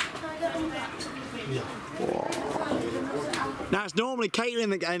 Now it's normally Caitlin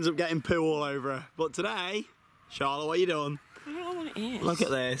that ends up getting poo all over her, but today, Charlotte, what are you doing? I don't know what it is. Look at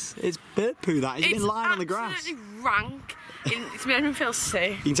this. It's bird poo that. It's been lying on the grass. It's absolutely rank. It's made me feel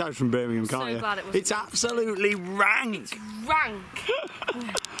sick. You can tell it's from Birmingham, can't So you? glad it wasn't. It's absolutely rank. It's rank.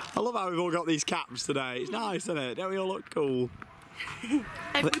 I love how we've all got these caps today. It's nice, isn't it? Don't we all look cool?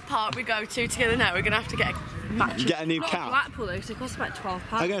 Every park we go to together now, we're going to have to get a match. You get a new Not cap. Blackpool though, so it costs about £12.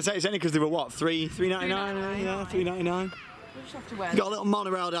 I'm going to say it's only because they were what, $3.99? Yeah, $3.99. We just have to wear You've got a little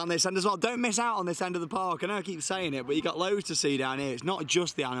monorail down this end as well. Don't miss out on this end of the park. I know I keep saying it, but you've got loads to see down here. It's not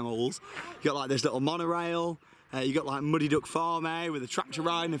just the animals. You've got like this little monorail. You've got like Muddy Duck Farm with a tractor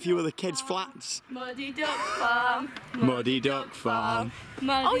ride and a few other kids' flats. Muddy Duck Farm. Muddy Duck Farm.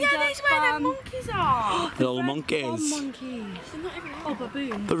 Oh yeah, that's where the monkeys are. The little monkeys. Monkeys. They're not even Oh,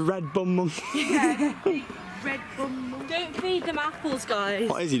 baboon. The red bum monkey. red bum monkeys. Don't feed them apples, guys.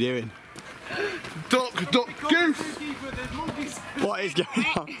 What is he doing? Duck, goose! What is going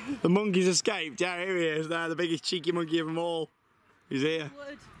on? The monkey's escaped. Yeah, here he is. There, the biggest cheeky monkey of them all. He's here.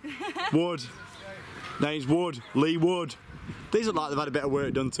 Wood. Name's Wood. Lee Wood. These look like they've had a bit of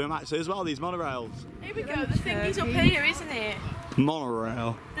work done to them actually as well, these monorails. Here we go, the thingy's up here, isn't it?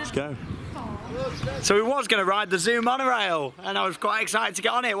 Monorail. Let's go. So we was going to ride the zoo monorail and I was quite excited to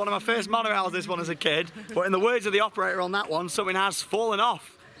get on it. One of my first monorails, this one as a kid. But in the words of the operator on that one, something has fallen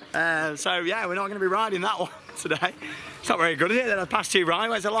off. So yeah, we're not going to be riding that one today. It's not very good, is it? Then I passed two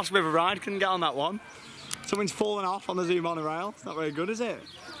rides. It's a Lost River ride, couldn't get on that one. Something's fallen off on the zoo monorail. It's not very good, is it?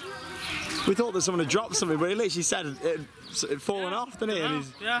 We thought that someone had dropped something, but he literally said it had fallen off, didn't it? And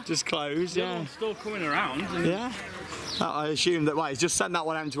he's just closed, The other one's still coming around. Yeah. I assumed that, he's just sent that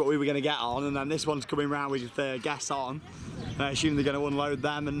one out to what we were going to get on, and then this one's coming round with guests on. I assume they're going to unload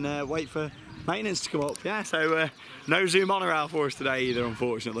them and wait for maintenance to come up. Yeah, so no zoo monorail for us today either,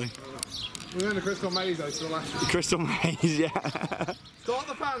 unfortunately. We're in the Crystal Maze though, to the last one. Crystal Maze, yeah. Start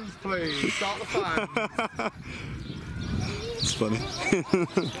the fans, please. Start the fans. It's funny.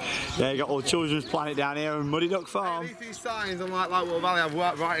 Yeah, you got all Children's Planet down here and Muddy Duck Farm. Hey, these signs on Lightwater Valley, I've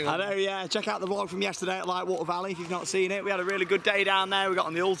worked writing on. I know, yeah. Check out the vlog from yesterday at Lightwater Valley if you've not seen it. We had a really good day down there. We got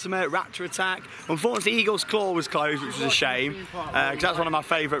on the ultimate Raptor Attack. Unfortunately, Eagle's Claw was closed, which was a shame, because that's one of my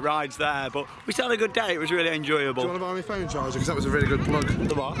favourite rides there. But we still had a good day. It was really enjoyable. Do you want to buy me phone charger? Because that was a really good plug.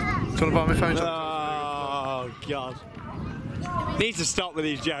 The what? Do you want to buy me phone charger? Oh, God. Needs to stop with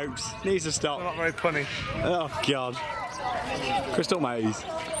these jokes. Needs to stop. They're not very punny. Oh, God. Crystal Maze.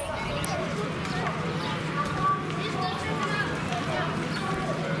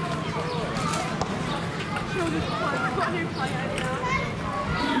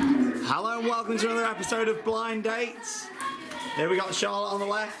 Hello and welcome to another episode of Blind Dates. Here we got Charlotte on the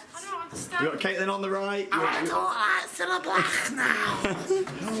left. We got Caitlin on the right.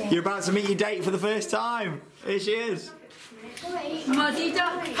 You're about to meet your date for the first time. Here she is. Muddy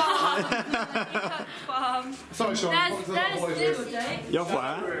Duck Farm. Sorry, Sean. There's You're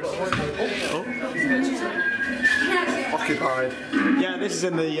where? Oh. Occupied. Yeah, this is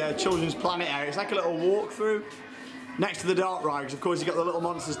in the Children's Planet area. It's like a little walkthrough next to the dart ride, because of course you've got the Little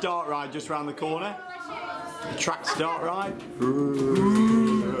Monsters dart ride just around the corner. The Tracks dart ride.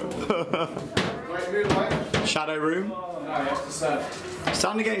 Shadow room.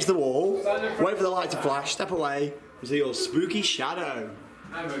 Stand against the wall, wait for the light to flash, step away, and see your spooky shadow.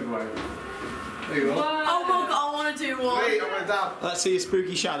 And move away. There you go. Oh my god, I want to do one. Wait, I'm gonna dab. Let's see your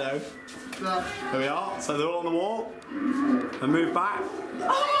spooky shadow. Dab. There we are. So they're all on the wall. And move back. Oh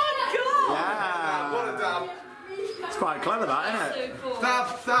my god! Yeah. What a dab. It's quite clever, that, isn't it?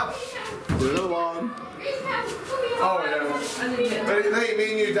 Dab, dab. Do another one. Oh yeah. Ready, me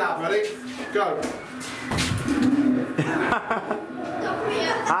and you dab. Ready? Go.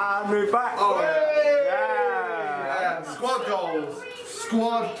 And move back. Oh yeah. Yeah. Squad goals.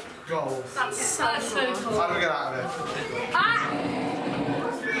 Squad goals. That's so cool. How do we get out of here?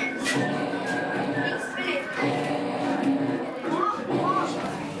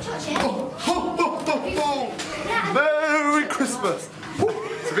 Merry Christmas.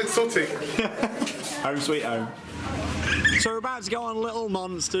 It's a bit sooty. Home sweet home. So we're about to go on Little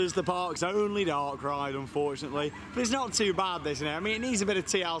Monsters, the park's only dark ride, unfortunately. But it's not too bad, this, I mean, it needs a bit of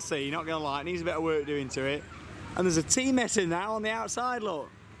TLC, not gonna lie, it needs a bit of work doing to it. And there's a T missing now on the outside, look.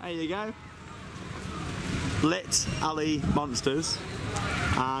 There you go. Lit Alley Monsters.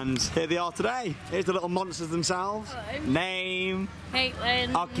 And here they are today. Here's the little monsters themselves. Hello. Name.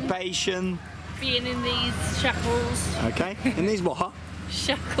 Caitlin. Occupation. Being in these shackles. Okay, in these what?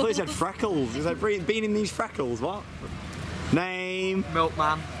 Shackles. I thought you said freckles. Is that being in these freckles? What? Name.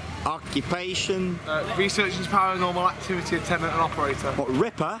 Milkman. Occupation. Researching paranormal activity attendant and operator. What,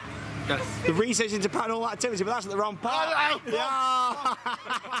 Ripper? Yes. The research into paranormal activity, but that's at the wrong part. Yeah.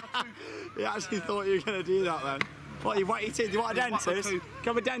 You actually thought you were going to do that then. What, you want a dentist?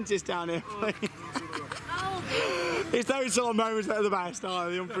 Come a dentist down here, please. It's those sort of moments that are the best, aren't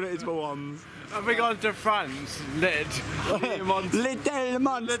they? The unpredictable ones. Have we gone to France? Little Monsters.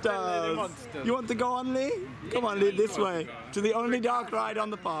 You want to go on, Lee? Come on, Lee, this way. To the only dark ride on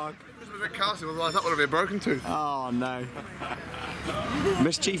the park. It's a bit casting, otherwise that would have been a broken tooth. Oh, no.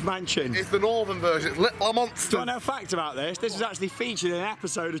 Mischief Mansion. It's the northern version, it's Little Monsters. Do you know a fact about this? This was actually featured in an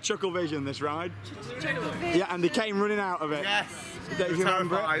episode of Chuckle Vision, this ride. Yeah, and they came running out of it. Yes. Don't you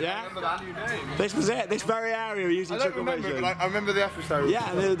remember it? Yeah. I remember that. This was it, this very area we used in I don't Chuckle remember Vision. it, but I remember the episode.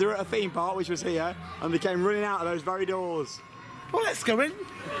 Yeah, and they were at a theme park, which was here, and they came running out of those very doors. Well, let's go in.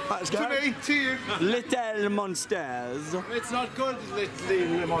 Let's go. To me, to you. Little Monsters. It's not called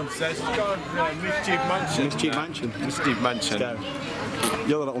Little Monsters, it's called Mischief Mansion. Mischief Mansion. Mischief Mansion. Let's go.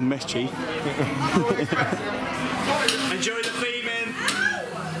 You're the little mischief. Enjoy the theming.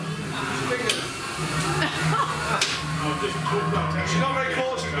 She's not very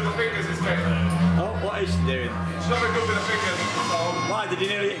cautious with the fingers, this kid. Oh, what is she doing? She's not very good with the fingers. Why, did you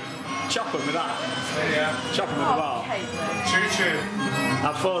nearly chop him with that? Yeah. Chop him with the bar? Choo-choo.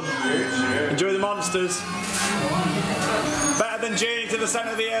 Have fun. Enjoy the monsters. Better than Journey to the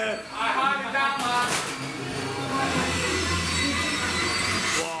Centre of the Earth.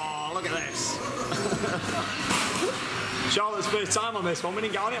 Whoa, look at this. Charlotte's first time on this one. We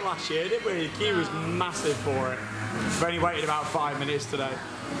didn't get on it last year, did we? The queue was massive for it. We've only waited about 5 minutes today.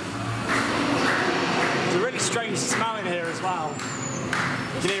 There's a really strange smell in here as well.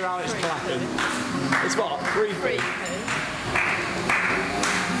 You can hear how it's clapping. It's what? 3 feet?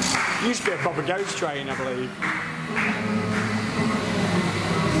 Used to be a proper ghost train, I believe.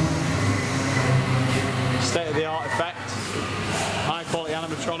 State-of-the-art effect. High-quality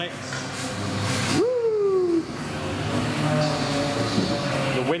animatronics. Woo!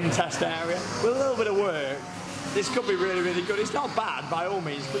 The wind test area. With a little bit of work, this could be really, really good. It's not bad by all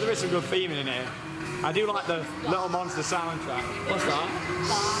means, but there is some good theming in here. I do like the Little Monster soundtrack. What's that?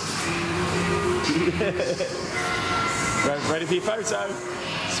 Ready for your photo?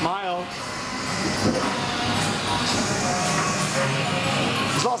 Smile.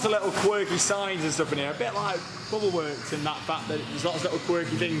 There's lots of little quirky signs and stuff in here, a bit like Bubbleworks in that fact that there's lots of little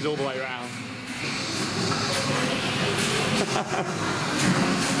quirky things all the way around.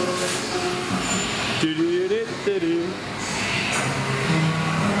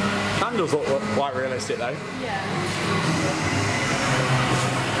 Candles look quite realistic though. Yeah.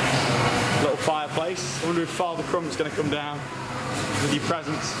 Little fireplace. I wonder if Father Crump's going to come down with your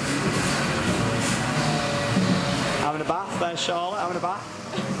presents. Having a bath, there's Charlotte, having a bath.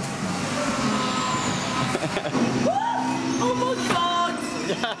 Oh my god!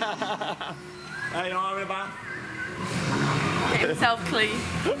 There you are, having a bath. Get himself clean.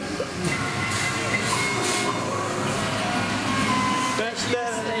 That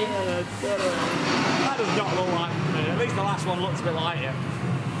does not look like me. At least the last one looks a bit like you.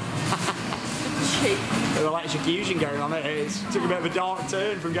 With electrocution going on it. It took a bit of a dark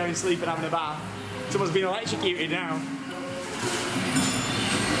turn from going to sleep and having a bath. Someone's been electrocuted now.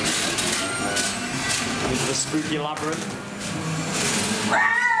 Into the spooky labyrinth.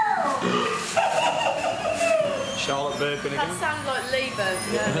 Charlotte burping again. That sounded like Lee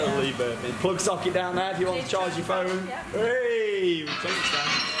burping. Lee burping. Plug socket down there if you want to charge your phone. Yeah. Hey! Take it down.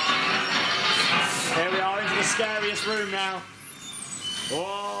 Here we are into the scariest room now.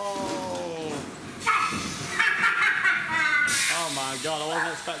 Whoa! Oh my god, I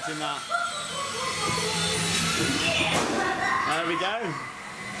wasn't expecting that. There we go.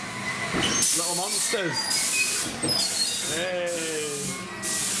 Little monsters. Hey!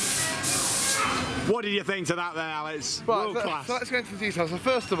 What did you think to that there, Alex? Right, World class. So let's get into the details. So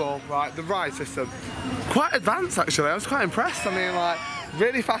first of all, right, the ride system, quite advanced actually. I was quite impressed. I mean, like,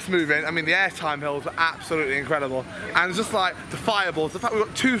 really fast moving. I mean, the airtime hills were absolutely incredible. And just like the fireballs, the fact we've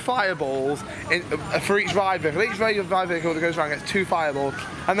got 2 fireballs for each ride vehicle. Each ride vehicle that goes around gets 2 fireballs.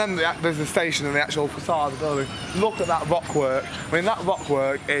 And then there's the station and the actual facade of the building. Look at that rock work. I mean, that rock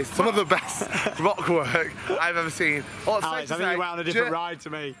work is some of the best rock work I've ever seen. Alex, I think you went on a different ride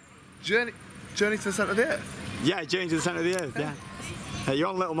to me. Journey to the centre of the earth? Yeah, Journey to the centre of the earth, yeah. You're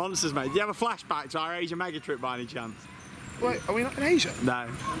on Little Monsters, mate. Do you have a flashback to our Asia mega trip by any chance? Wait, are we not in Asia? No.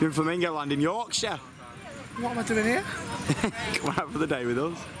 You're in Flamingo Land in Yorkshire. What am I doing here? Come out for the day with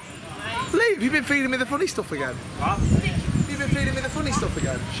us. Lee, have you been feeding me the funny stuff again? What? You've been feeding me the funny stuff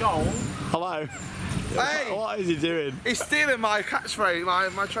again? Sean? Hello. Hey! What is he doing? He's stealing my catchphrase,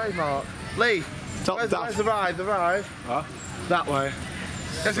 my trademark. Lee, where's the ride? The ride? Huh? That way.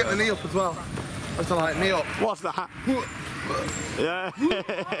 Let's get the knee up as well. Let's like knee up. What's that? Yeah.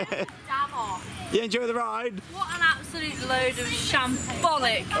 Damn off. You enjoy the ride? What an absolute load of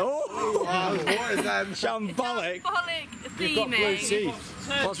shambolic. Oh! What is that? Shambolic? Shambolic You've got blue theming. teeth.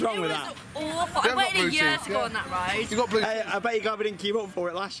 What's wrong with that? Awful. You I waited blue a year teeth, to go on that ride. You got blue Hey, teeth. I bet you Gabby didn't keep up for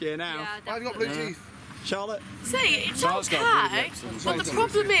it last year now. Yeah, Why have you got blue teeth? Charlotte? See, it's Charlotte's got blue okay, lips. but the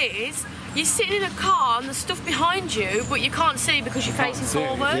problem is, you're sitting in a car and there's stuff behind you, but you can't see because you're facing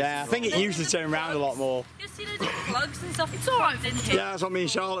forward. Yeah, I think it used to turn around a lot more. You see those plugs and stuff. It's alright, didn't it? Yeah, that's what me and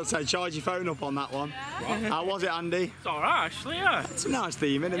Charlotte said. Charge your phone up on that one. How was it, Andy? It's alright, actually, yeah. It's a nice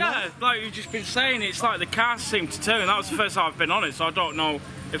theme, isn't it? Yeah, like you've just been saying, it's like the cars seem to turn. That was the first time I've been on it, so I don't know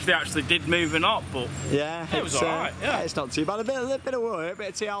if they actually did move or not, but Yeah, it was alright, yeah. It's not too bad. A bit of work, a bit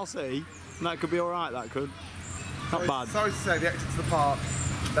of TLC, and that could be alright, that could. Not bad. Sorry to say, the exit to the park,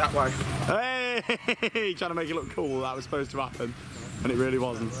 that way. Hey! Trying to make it look cool, that was supposed to happen, and it really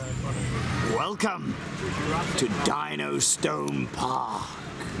wasn't. Welcome to Dino Stone Park.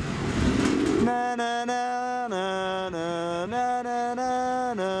 Na na na na na na na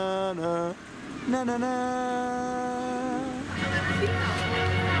na na na na na.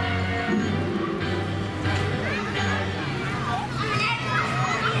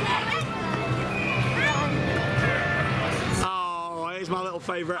 Oh, here's my little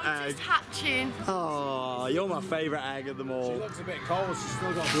favourite egg. Just hatching. Oh, you're my favourite egg of them She all. looks a bit cold, she's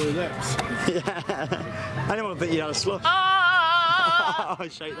still got blue lips. Yeah. I didn't want to think you had a slush. Ah! Oh,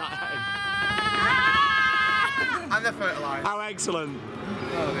 shake that And they're fertilised. egg. How excellent.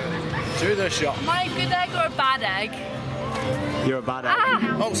 Do the shot. Am I a good egg or a bad egg? You're a bad egg.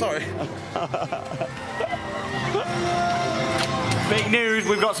 Oh, sorry. Big news,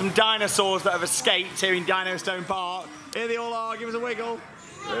 we've got some dinosaurs that have escaped here in Dino Stone Park. Here they all are, give us a wiggle.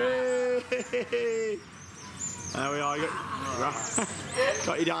 There we are.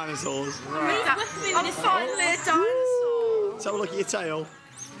 Got your dinosaurs. I'm finally a dinosaur. Let's have a look at your tail.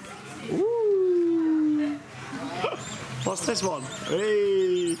 Ooh. What's this one?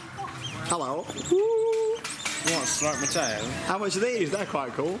 Hey. Hello. Ooh. You want to stroke my tail? How much are these? They're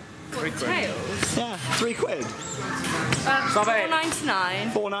quite cool. Tails? Yeah, £3.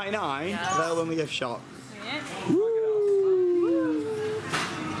 $4.99. $4.99. Available in the gift shop.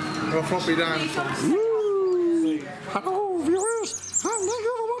 We're floppy dinosaurs. Hello, viewers, and thank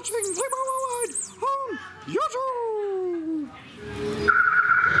you for watching Flamingo Land on YouTube.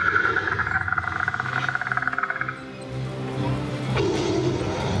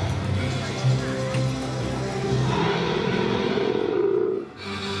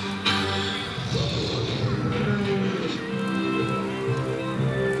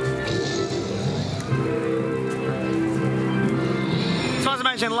 So as I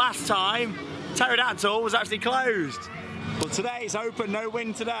mentioned last time, Pterodactyl was actually closed. But today it's open, no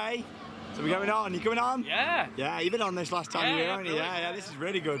wind today. So we're going on. You coming on? yeah. Yeah, you've been on this last time you were, haven't you? Yeah, this is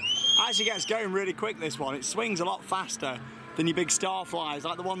really good. Actually gets going really quick, this one. It swings a lot faster than your big starflies,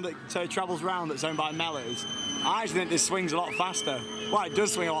 like the one that travels round that's owned by Mellors. I actually think this swings a lot faster. Well, it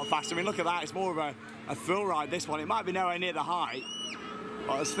does swing a lot faster. I mean, look at that. It's more of a thrill ride, this one. It might be nowhere near the height,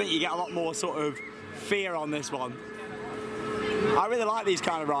 but I just think you get a lot more sort of fear on this one. I really like these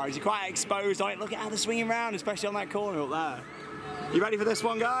kind of rides. You're quite exposed on it. Look at how they're swinging around, especially on that corner up there. You ready for this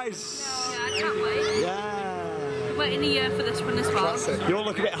one, guys? Yeah, I can't wait. Yeah. Waiting a year for this one as well. Classic. You all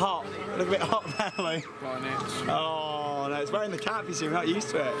look a bit hot. Look a bit hot there, Lee. Oh, no, it's wearing the cap, you see, we're not used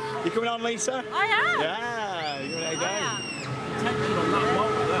to it. You coming on, Lisa? I am. Yeah, you're giving it a go. I am.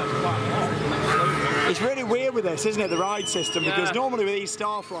 It's really weird with this, isn't it, the ride system, because normally with these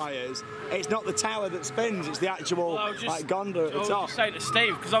Star Flyers, it's not the tower that spins, it's the actual like gondola at the top. I was just saying to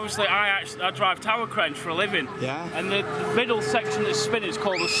Steve, because obviously I drive tower cranes for a living. Yeah. And the middle section that's spinning is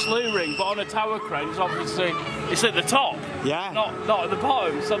called the slew ring, but on a tower crane is obviously, it's at the top. Yeah. Not at the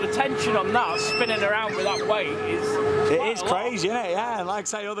bottom. So the tension on that, spinning around with that weight is... It is crazy, isn't it? Yeah, and like I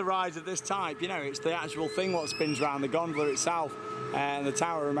say, other rides of this type, you know, it's the actual thing what spins around the gondola itself. And the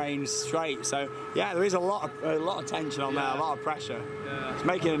tower remains straight, so yeah, there is a lot of tension on there, a lot of pressure. Yeah. It's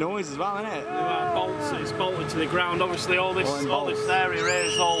making a noise as well, isn't it? Bolts, it's bolted to the ground. Obviously, all this area here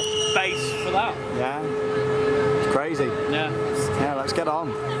is all base for that. Yeah, it's crazy. Yeah. Yeah, let's get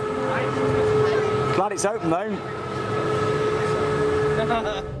on. Glad it's open though.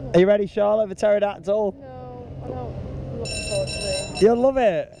 Are you ready, Charlotte, for pterodactyl? No, I don't. I'm looking forward to it. You'll love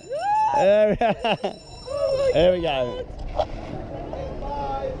it. Here we go.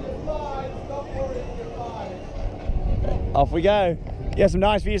 Off we go. Yeah, some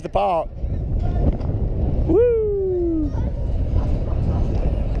nice views of the park. Woo!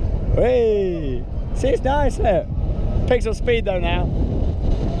 Hey! See, it's nice, isn't it? Picks up speed though now.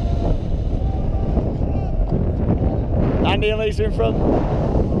 Andy and Lisa in front.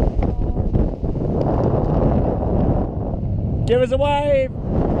 Give us a wave!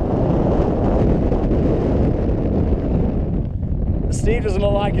 Steve doesn't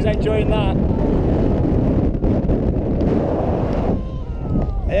look like he's enjoying that.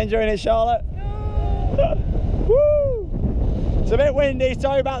 Are you enjoying it, Charlotte? No. Woo! It's a bit windy.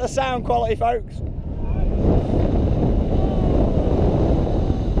 Sorry about the sound quality, folks.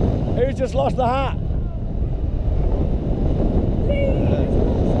 Who's just lost the hat?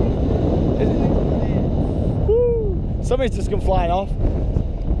 Woo! Somebody's just come flying off.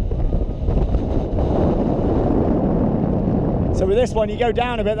 So with this one, you go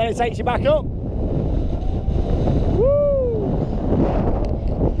down a bit, then it takes you back up.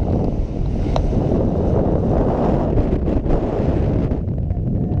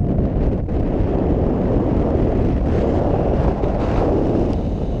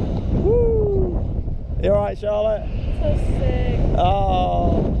 You alright, Charlotte? So sick.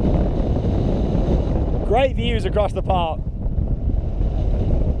 Oh. Great views across the park.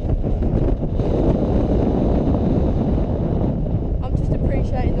 I'm just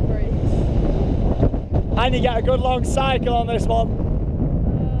appreciating the breeze. And you get a good long cycle on this one.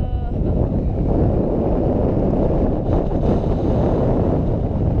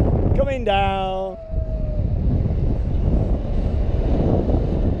 Coming down.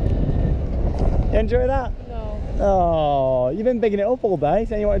 You enjoy that? No. Oh, you've been bigging it up all day,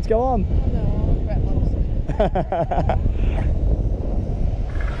 saying you wanted to go on. Oh, no, I regret my decision.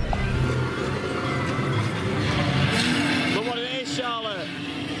 Look what it is, Charlotte.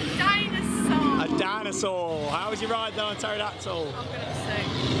 Dinosaur. A dinosaur. How was your ride then on pterodactyl? I'm going to be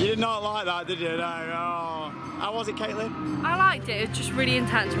sick. You did not like that, did you? No. Oh. How was it, Caitlin? I liked it. It was just really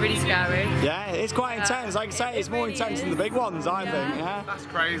intense, really scary. Yeah, it's quite intense. Like I say, it's more intense than the big ones, I think. Yeah. That's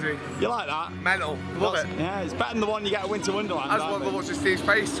crazy. You like that? Mental. Love it. Yeah, it's better than the one you get at Winter Wonderland. I just want to watch Steve's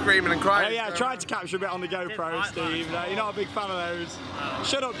face screaming and crying. Oh yeah, I tried to capture a bit on the GoPro, Steve. No, you're not a big fan of those.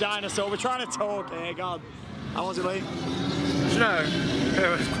 Shut up, dinosaur. We're trying to talk here. God. How was it, Lee? Do you know, it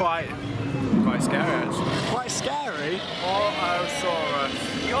was quite scary actually. Quite scary? Allosaurus.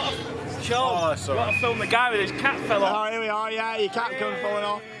 You got to film the guy with his cat fell off. Oh, here we are, yeah, your cat comes falling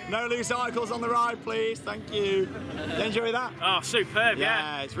off. No loose articles on the ride, please, thank you. You enjoy that? Oh, superb,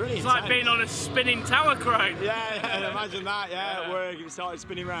 yeah. Yeah, it's really It's intense. like being on a spinning tower crane. Yeah, imagine that, yeah, at work, it started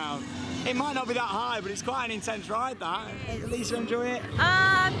spinning round. It might not be that high, but it's quite an intense ride, that. Lisa, enjoy it?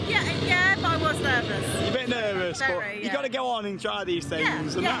 Yeah, but I was nervous. You're a bit nervous, Very, but you've yeah. got to go on and try these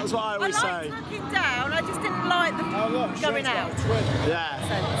things, and that's what I always say. tucking down, I just didn't like the going out.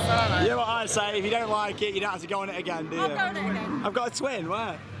 Yeah. You know what I say, if you don't like it, you don't have to go on it again, do you? I'll go on it again. I've got a twin,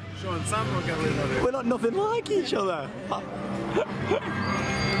 where? Sean and Sam will go in on it. We're not nothing like each other.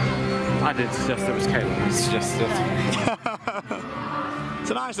 I didn't suggest it was Caleb, he suggested it. It's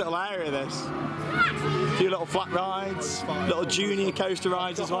a nice little area, this. A few little flat rides, little junior coaster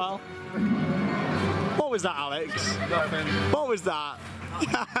rides as well. What was that, Alex? Nothing. What was that?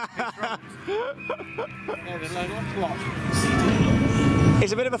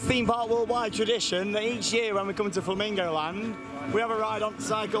 It's a bit of a theme park worldwide tradition that each year when we come to Flamingo Land, we have a ride on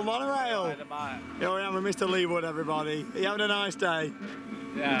cycle monorail. Here I am with Mr. Leewood, everybody. Are you having a nice day?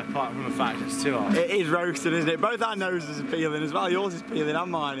 Yeah, apart from the fact it's too hot. It is roasting, isn't it? Both our noses are peeling as well. Yours is peeling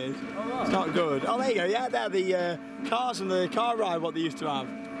and mine is. It's not good. Oh, there you go. Yeah, they're the cars from the car ride, what they used to have.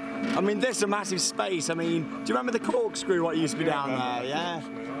 I mean, this is a massive space. I mean, do you remember the corkscrew, what used to be down there? Yeah.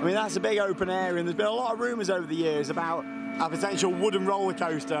 I mean, that's a big open area, and there's been a lot of rumours over the years about a potential wooden roller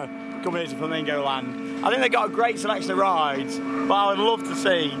coaster coming into Flamingo Land. I think they've got a great selection of rides, but I would love to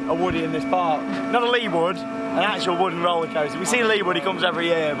see a Woody in this park. Not a Leewood, an actual wooden roller coaster. We see Leewood, he comes every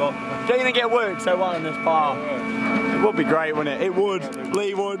year, but don't you think it works so well in this park? It would be great, wouldn't it? It would.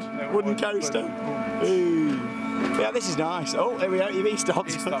 Leewood, wooden coaster. Ooh. Yeah, this is nice. Oh, here we go. He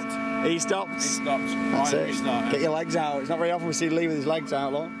stopped. He stopped. He stopped. He stopped. That's it. Get your legs out. It's not very often we see Lee with his legs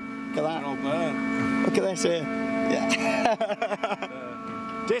out, look. Look at that. Look at this here. Yeah.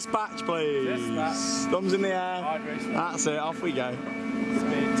 Dispatch, please. Dispatch. Thumbs in the air. That's it. Off we go.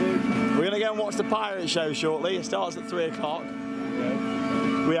 Speed 2. We're going to go and watch the pirate show shortly. It starts at 3 o'clock.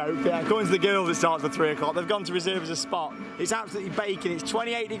 We hope, yeah. According to the girls, it starts at 3 o'clock. They've gone to reserve as a spot. It's absolutely baking. It's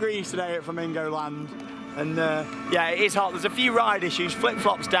 28 degrees today at Flamingo Land. And yeah, it is hot. There's a few ride issues.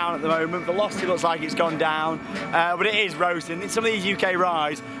 Flip-flops down at the moment. Velocity looks like it's gone down. But it is roasting. Some of these UK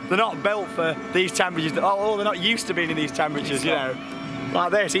rides, they're not built for these temperatures. Oh, they're not used to being in these temperatures, you know.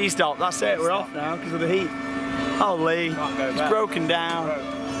 Like this, E-stop. That's it. We're off now because of the heat. Holy, it's broken down.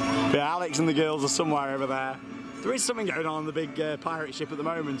 Yeah, Alex and the girls are somewhere over there. There is something going on the big pirate ship at the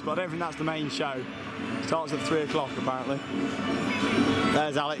moment, but I don't think that's the main show. It starts at 3 o'clock apparently.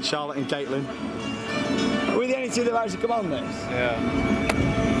 There's Alex, Charlotte and Caitlin. Are we the only two that have actually come on this?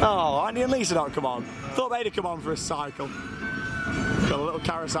 Yeah. Oh, Andy and Lisa don't come on. Thought they'd have come on for a cycle. Got a little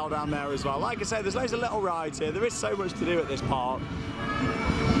carousel down there as well. Like I say, there's loads of little rides here. There is so much to do at this park.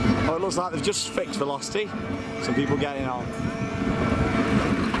 Oh, it looks like they've just fixed velocity. Some people getting on.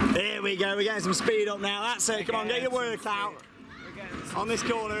 Here we go, we're getting some speed up now. That's it, come on, get your work out. On this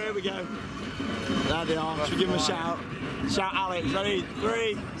corner, here we go. There they are, should we give them a shout? Shout Alex, ready?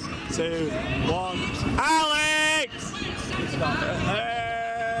 3, 2, 1. Alex!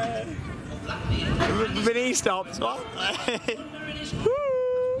 Vinny stopped. What?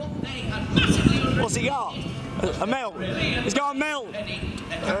 What's he got? A milk. He's got a milk.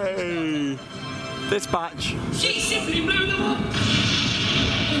 Hey. Dispatch. She simply blew them up.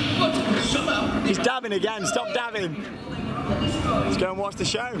 He's dabbing again. Stop dabbing. Let's go and watch the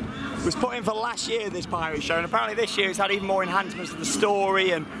show. It was put in for last year, this pirate show, and apparently this year it's had even more enhancements to the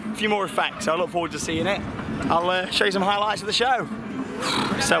story and a few more effects, so I look forward to seeing it. I'll show you some highlights of the show.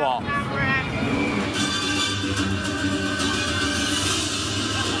 So hot.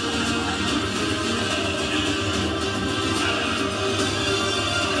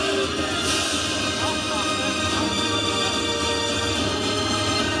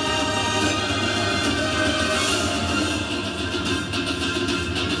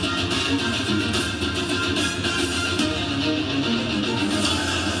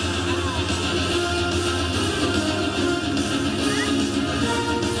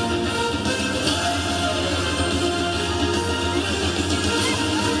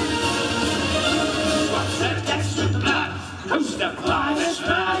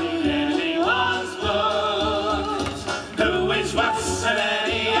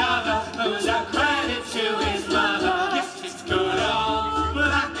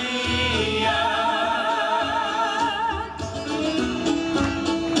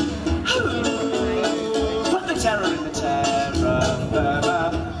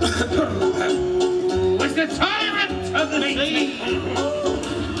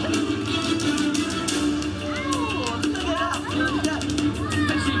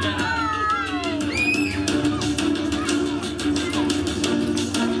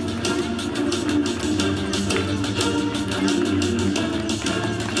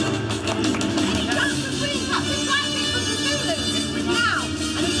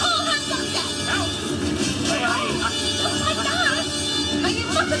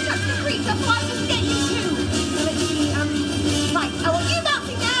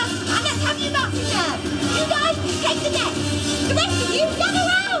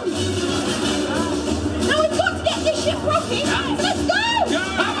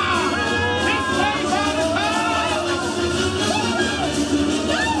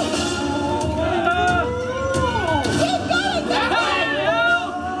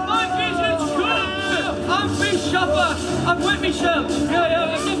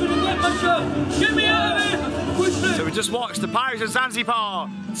 So we just watched the Pirates of Zanzibar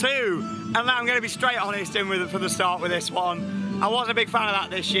 2, and now I'm going to be straight honest in with it for the start with this one. I wasn't a big fan of that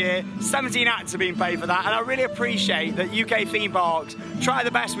this year. 17 acts have been paid for that, and I really appreciate that UK theme parks try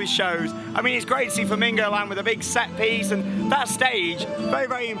the best with shows. I mean, it's great to see Flamingo Land with a big set piece, and that stage, very,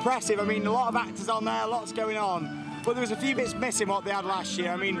 very impressive. I mean, a lot of actors on there, lots going on. But there was a few bits missing what they had last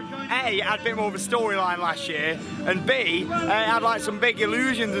year. I mean, A, it had a bit more of a storyline last year, and B, it had like some big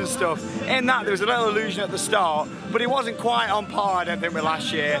illusions and stuff. In that, there was a little illusion at the start, but it wasn't quite on par, I don't think, with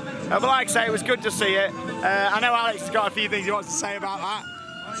last year. But like I say, it was good to see it. I know Alex has got a few things he wants to say about that.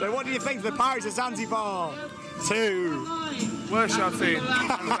 So what do you think of the Pirates of Zanzibar 2? Worst show I've seen.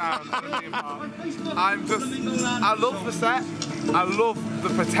 I love the set. I love the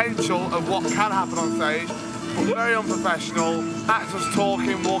potential of what can happen on stage. But very unprofessional, actors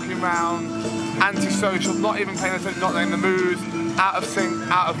talking, walking around, antisocial, not even paying attention, not in the mood, out of sync,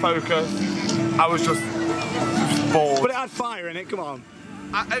 out of focus. I was just bored. But it had fire in it, come on.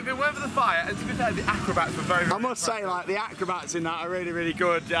 If it weren't for the fire, and to be fair, the acrobats were very, very I must say, like, the acrobats in that are really, really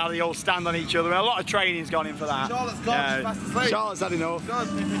good. How they all stand on each other. I mean, a lot of training's gone in for that. Charlotte's gone, she's fast asleep. Charlotte's had enough.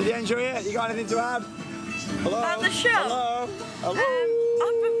 Did you enjoy it? You got anything to add? Hello? The show? Hello? Hello?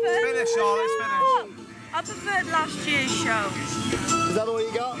 I preferred Finish, Charlotte, finish. I preferred last year's show. Is that all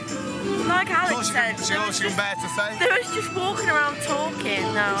you got? Like Alex said, She all she can bear to say. they was just walking around talking.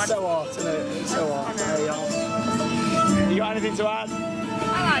 No, It's so hot, isn't it? It's so hot. There you are. You got anything to add?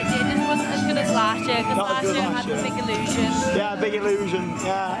 I liked it. It just wasn't as good as last year because last year had a big illusion. Yeah, big illusion.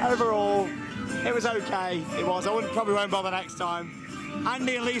 Yeah, overall, it was okay. It was. I probably won't bother next time.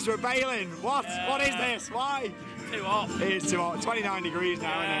 Andy and Lisa are bailing. What? Yeah, what is this? Why? Too hot. It is too hot. 29 degrees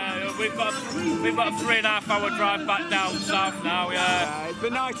now, isn't it? We've got a 3.5 hour drive back down south now. Yeah. It's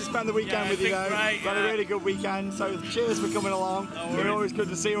been nice to spend the weekend with you, though. Great, Had a really good weekend. So cheers for coming along. It's always good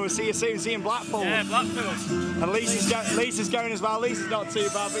to see you. We'll see you soon. See you in Blackpool. Yeah, Blackpool. And Lisa's going as well. Lisa's not too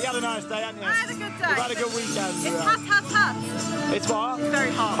bad, but you had a nice day, haven't you? I had a good day. We've had a good weekend. It's hot. It's what? It's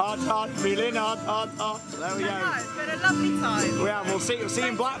very hot. Hot, feeling hot. There we go. It's been a lovely time. Yeah, we'll see you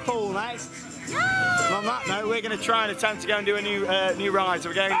in Blackpool next. Yay! And on that note, we're going to try and attempt to go and do a new ride. So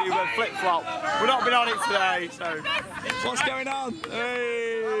we're going to do a flip-flop. We've not been on it today, so what's going on?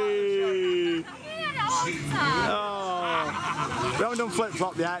 Hey! Oh. We haven't done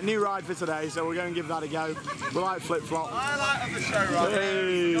flip-flop yet. New ride for today, so we're going to give that a go. We like flip-flop. I like the show right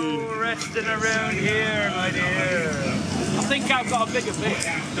Hey! No resting around here, my dear. I think I've got a bigger bit.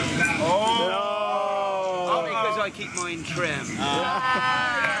 Oh! Because I keep mine trim.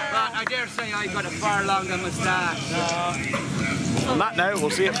 But I dare say I've got a far longer moustache. On that note, we'll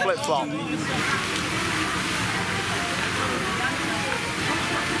see you at flip-flop.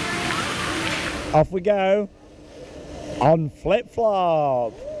 Off we go on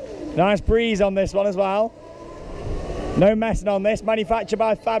flip-flop. Nice breeze on this one as well. No messing on this. Manufactured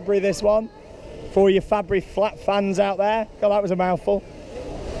by Fabry, this one. For your Fabry flat fans out there. God, that was a mouthful.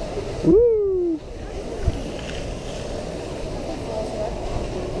 Woo!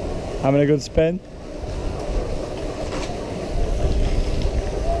 Having a good spin.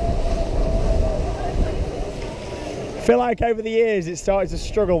 I feel like over the years it started to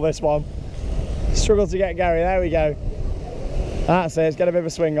struggle, this one. Struggle to get going. There we go. That's it. It's got a bit of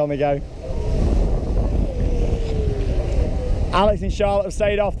a swing on the go. Alex and Charlotte have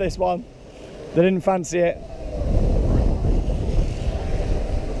stayed off this one. They didn't fancy it.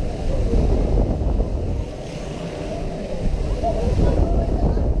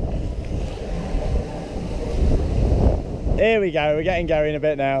 Here we go. We're getting going a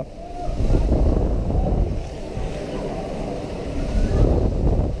bit now.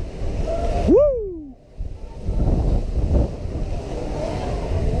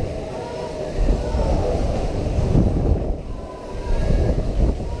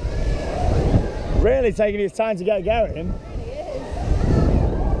 Really taking his time to get going.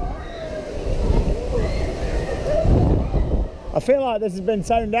 I feel like this has been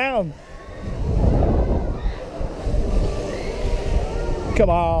toned down. Come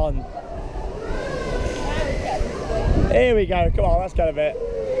on. Here we go. Come on, that's got a bit.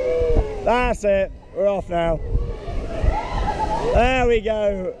 That's it. We're off now. There we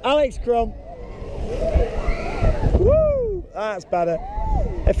go. Alex Crump. Woo! That's better.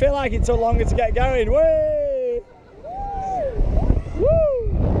 I feel like it took longer to get going. Whee!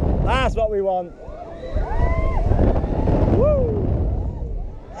 Woo! That's what we want. Woo!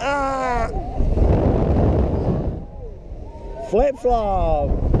 Ah! Flip flop.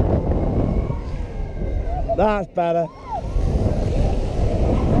 That's better.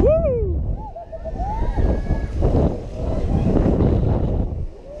 Woo!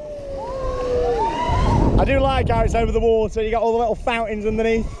 I do like how it's over the water. You got all the little fountains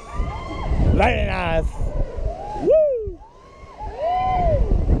underneath. Very nice. Woo!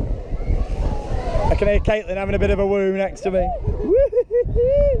 can hear Caitlin having a bit of a woo next to me.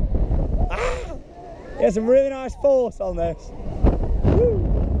 Get some really nice force on this.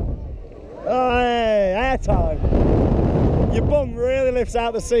 Oh, hey, air time. Your bum really lifts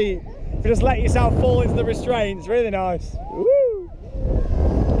out the seat. If you just let yourself fall into the restraints, really nice. Woo.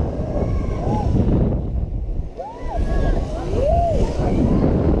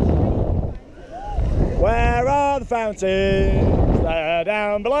 Where are the fountains? They're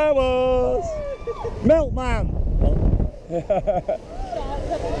down below us. Milkman.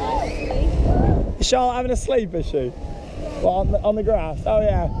 Is Charlotte having a sleep, is she? What, on the grass? Oh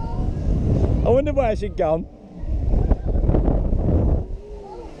yeah. I wonder where she'd gone.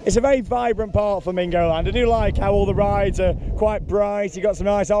 It's a very vibrant part of Flamingo Land. I do like how all the rides are quite bright. You've got some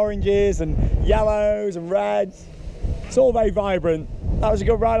nice oranges and yellows and reds. It's all very vibrant. That was a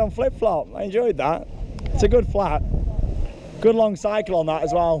good ride on Flip Flop. I enjoyed that. It's a good flat. Good long cycle on that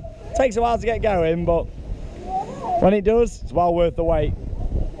as well. Takes a while to get going, but when it does, it's well worth the wait.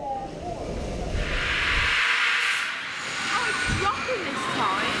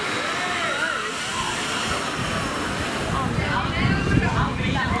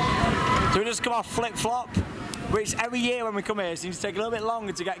 So we just come off Flip Flop, which every year when we come here seems to take a little bit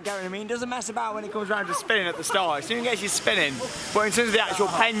longer to get going. I mean, it doesn't mess about when it comes around to spinning at the start. As soon as it gets you spinning, but in terms of the actual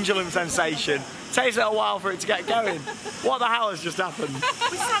pendulum sensation, it takes a little while for it to get going. What the hell has just happened?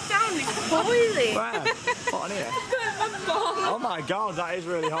 We sat down and it's boiling. Where? What, on here? Oh my god, that is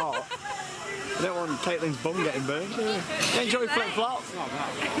really hot. I don't want Caitlin's bum getting burned, do you? You enjoy Flip Flop?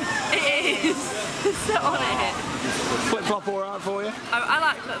 It is. Sit on it. Flip Flop alright for you? I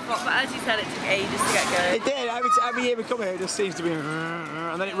like Flip Flop, but as you said, it took ages to get going. It did. Every year we come here, it just seems to be,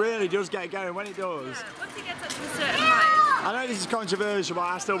 and then it really does get going when it does. Once it gets up to a certain height. I know this is controversial, but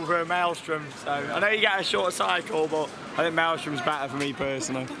I still prefer Maelstrom. So I know you get a shorter cycle, but I think Maelstrom's better for me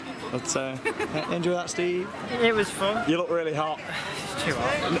personally. But enjoy that, Steve. It was fun. You look really hot. It's too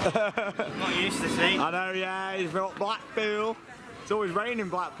hot. I'm not used to this heat. I know, yeah. You've got Blackpool. It's always raining in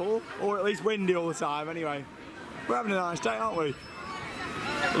Blackpool, or at least windy all the time. Anyway, we're having a nice day, aren't we?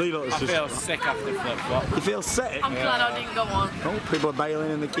 I feel sick after Flip Flop. You feel sick? I'm glad I didn't go on. Oh, people are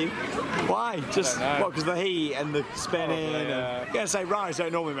bailing in the queue. Why? Just what? Because the heat and the spinning. Yeah. You gotta say rides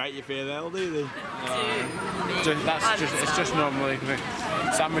don't normally make you feel ill, do they? It's just normally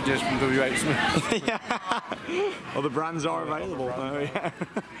sandwiches from WH Smith. Yeah. Well, the brands are available. Oh, yeah.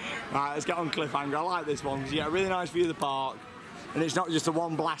 Right, let's get on Cliffhanger. I like this one because you get a really nice view of the park. And it's not just a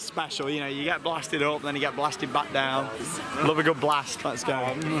one blast special, you know, you get blasted up, then you get blasted back down. Love a good blast, let's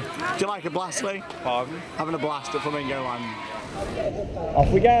go. Do you like a blast, Lee? Pardon? Having a blast at Flamingo Land.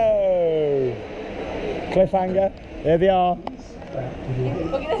 Off we go! Cliffhanger, here they are.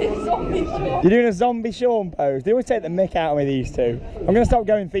 You're doing a zombie Sean pose. They always take the mick out of me, these two. I'm going to stop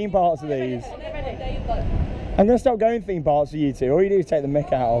going theme parks with these. I'm going to stop going theme parks with you two. All you do is take the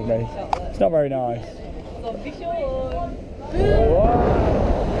mick out of me. It's not very nice. Zombie Sean.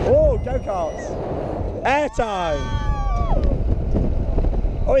 Oh, go-karts. Airtime.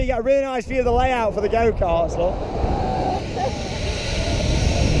 Oh, you got a really nice view of the layout for the go-karts, look.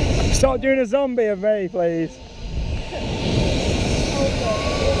 Stop doing a zombie of me, please.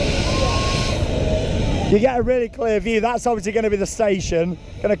 You get a really clear view. That's obviously going to be the station.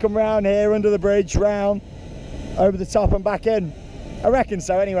 Going to come round here, under the bridge, round, over the top and back in. I reckon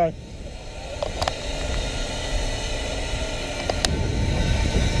so, anyway.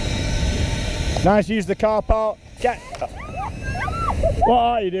 Nice to use the car park. What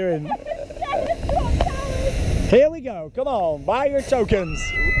are you doing? Here we go. Come on, buy your tokens.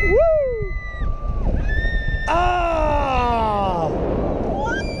 Woo! Ah!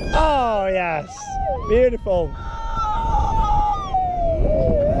 Oh yes, beautiful.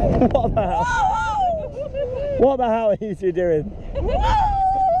 What the hell? What the hell are you two doing?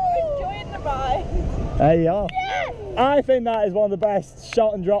 Enjoying the ride. There you are. Yes! I think that is one of the best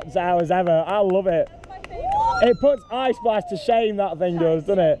shot and drop towers ever. I love it. It puts Ice Blast to shame, that thing does,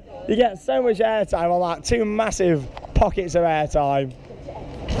 doesn't it? You get so much airtime on that, two massive pockets of airtime.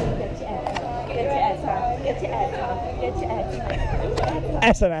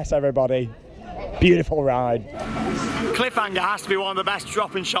 SNS, everybody. Beautiful ride. Cliffhanger has to be one of the best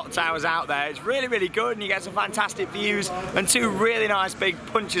drop and shot towers out there. It's really, really good, and you get some fantastic views and two really nice big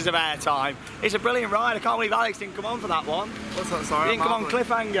punches of airtime. It's a brilliant ride. I can't believe Alex didn't come on for that one. What's that, sorry? You didn't come on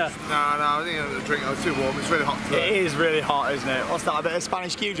Cliffhanger? No, I didn't have a drink. I was too warm. It's really hot today. It is really hot, isn't it? What's that, a bit of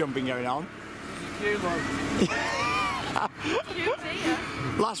Spanish queue jumping going on?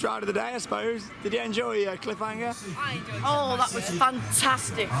 Last ride of the day, I suppose. Did you enjoy Cliffhanger? I enjoyed it. Oh, that was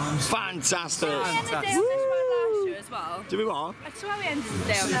fantastic. Fantastic. Woo! well. Did we what? I swear we ended the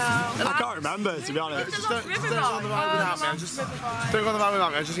day on this. I can't remember, to be honest. Just don't go on the ride without me. Don't go on the ride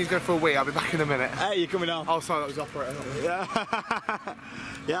without me. I just need to go for a wee. I'll be back in a minute. Hey, you're coming on. Oh, sorry, that was the operator. Yeah.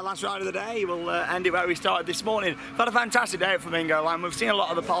 Yeah, last ride of the day. We'll end it where we started this morning. We've had a fantastic day at Flamingo Land. We've seen a lot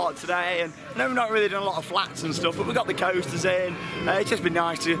of the park today, and I know we've not really done a lot of flats and stuff, but we got the coasters in. It's just been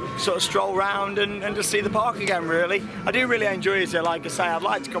nice to sort of stroll around and just see the park again, really. I do really enjoy it, so like I say, I'd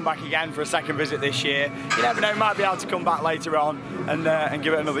like to come back again for a second visit this year. You never know, might be able to come back later on and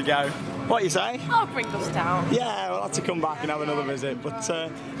give it another go. What do you say? I'll bring us down. Yeah, we'll have to come back and have another visit. But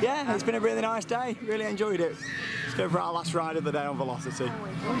yeah, it's been a really nice day. Really enjoyed it. Let's go for our last ride of the day on Velocity. We've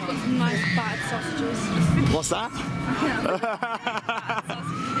got some nice battered sausages. What's that?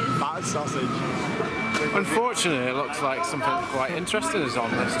 Battered sausage. Unfortunately, it looks like something quite interesting is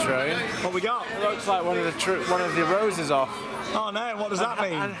on this train. What we got? It looks like one of the rows is off. Oh no, what does that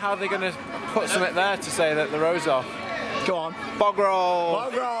mean? And how are they going to put something there to say that the row's off? Go on. Bog roll.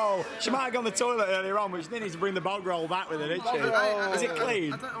 Bog roll. She might have gone to the toilet earlier on, but she needs to bring the bog roll back with her, didn't she? Is it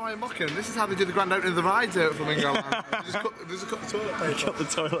clean? I don't know why you're mocking. This is how they did the grand opening of the rides here at Flamingo Land. They just cut the toilet paper. Cut the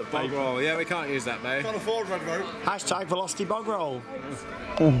toilet paper. Bog roll. Yeah, we can't use that, mate. Can't afford red rope. Hashtag Velocity bog roll.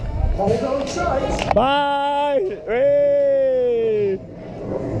 Bye! Whee!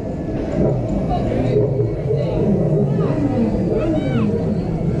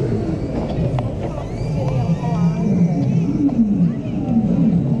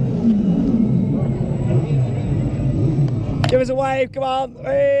 Give us a wave, come on!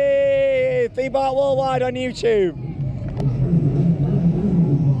 Hey! Theme Park Worldwide on YouTube.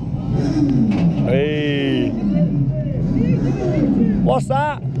 Hey! What's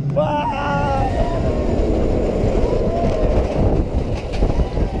that?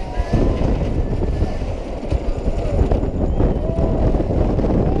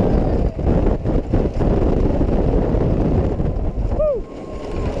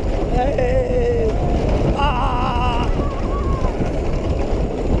 Hey! Ah!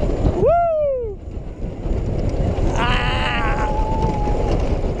 Woo! Ah!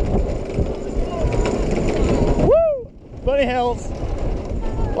 Woo! Bunny Hills.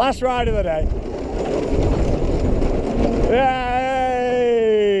 Last ride of the day.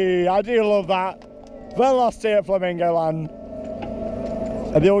 Yay! I do love that. Velocity at Flamingo Land.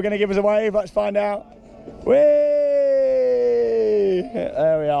 Are they all going to give us a wave? Let's find out. Whee!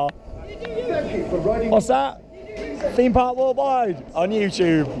 There we are. What's that? Theme Park Worldwide on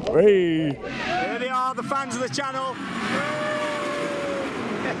YouTube. Whee! Here they are, the fans of the channel.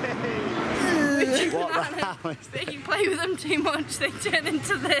 What the hell is If you play with them too much, they turn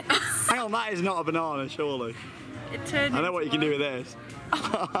into this. Hang on, that is not a banana, surely. It turned. I know what you can do with this.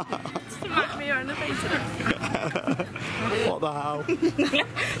 Smack me around the face. What the hell?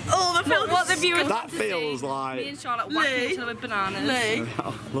 Oh, the film. What the viewers That feels like. Me and Charlotte whacking each other with bananas. Lee.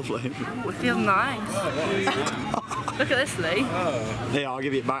 Oh, lovely. Oh, it feels nice. Look at this, Lee. Yeah, I'll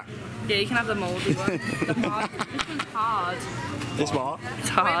give you it back. Yeah, you can have the mouldy one. The hard. This one's hard. This what? It's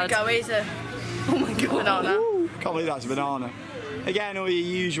hard. There we go, Isa. Oh my god. Banana. Ooh, can't believe that's a banana. Again, all your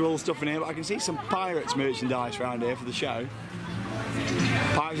usual stuff in here, but I can see some Pirates merchandise around here for the show.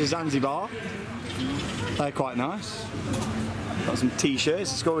 Pirates of Zanzibar. They're quite nice. Got some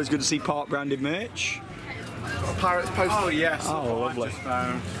t-shirts. It's always good to see park branded merch. Pirates poster. Oh yes. Oh, lovely.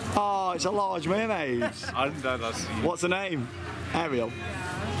 Oh, it's a large mermaid. I don't know, that's... What's the name? Ariel.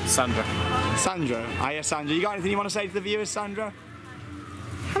 Sandra. Sandra. Hiya, Sandra. You got anything you want to say to the viewers, Sandra?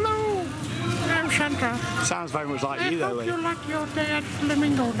 Hello, I'm Sandra. Sounds very much like you, though, Lee. I hope you like your day at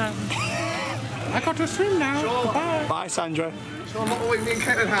Flamingo Land. I got to swim now. Sure. Bye. Bye, Sandra. Sure, what do me and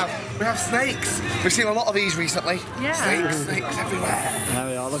Caitlin have? We have snakes. We've seen a lot of these recently. Yeah. Snakes everywhere. There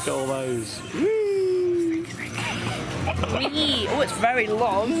we are. Look at all those. Oh, it's very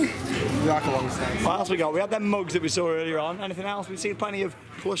long. We like a long snake. What else we got? We had them mugs that we saw earlier on. Anything else? We've seen plenty of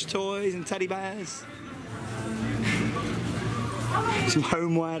plush toys and teddy bears. Some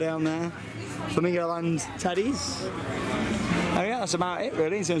homeware down there. Flamingo Land teddies. Oh yeah, that's about it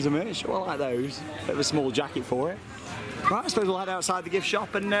really in terms of merch. Well, I like those. Bit of a small jacket for it. Right, I suppose we'll head outside the gift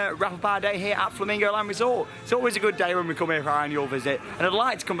shop and wrap up our day here at Flamingo Land Resort. It's always a good day when we come here for our annual visit, and I'd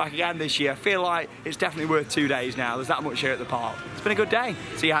like to come back again this year. I feel like it's definitely worth 2 days now. There's that much here at the park. It's been a good day.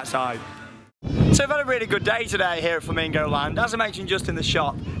 See you outside. So we've had a really good day today here at Flamingo Land. As I mentioned just in the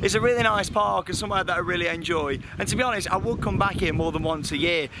shop, it's a really nice park and somewhere that I really enjoy. And to be honest, I would come back here more than once a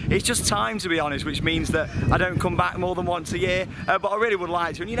year. It's just time, to be honest, which means that I don't come back more than once a year. But I really would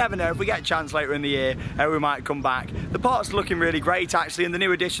like to, and you never know, if we get a chance later in the year, we might come back. The park's looking really great actually, and the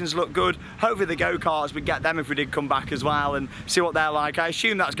new additions look good. Hopefully the Go Karts, we'd get them if we did come back as well and see what they're like. I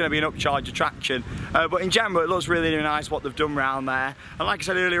assume that's going to be an upcharge attraction. But in general, it looks really, really nice what they've done around there. And like I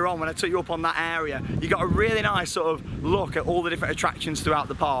said earlier on, when I took you up on that area, you got a really nice sort of look at all the different attractions throughout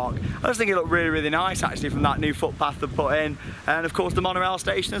the park. I just think it looked really, really nice actually from that new footpath they've put in, and of course the monorail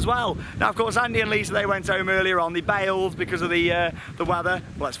station as well. Now of course Andy and Lisa, they went home earlier on, they bailed because of the weather.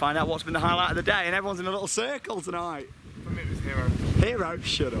 Well, let's find out what's been the highlight of the day, and everyone's in a little circle tonight. For me it was Hero. Hero?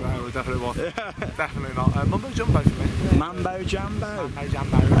 Shut up. No, it definitely wasn't. Definitely not. Mambo Jumbo for me. Mambo Jumbo. Mambo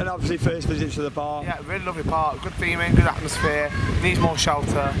Jumbo. And obviously first visit to the park. Yeah, really lovely park. Good theming, good atmosphere. Needs more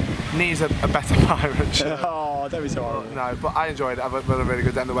shelter. Needs a better pirate shirt. Oh, don't be so horrible. No, but I enjoyed it. I've had a really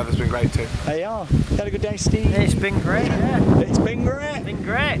good day and the weather's been great too. There you are. You had a good day, Steve? It's been great, yeah. It's been great? It's been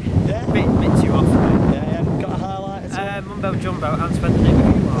great. Yeah? Bit too off. Yeah. Got a highlight at all? Mumbo Jumbo and spending it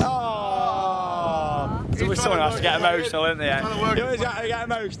with you. It's always someone has to get emotional, isn't they? You always got to get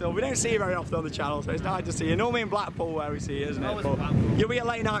emotional. We don't see you very often on the channel, so it's nice to see you. Normally in Blackpool where we see you, isn't it? But you'll be at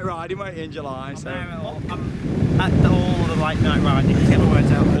late night riding, won't you, in July? So. I'm at all the late night riding. Get my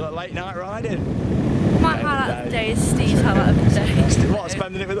words out. You're at late night riding? My highlight of the day is Steve's highlight of the day. What,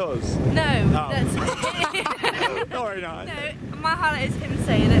 spending it with us? No, that's not very nice. No, my highlight is him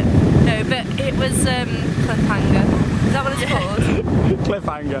saying it. No, but it was Cliffhanger. Is that what it's called?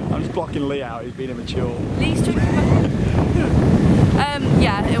 Cliffhanger. I'm just blocking Lee out, he's being immature. Lee's drinking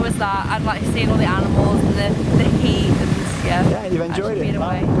yeah, it was that. I'd like seeing all the animals and the heat and yeah, you've enjoyed it.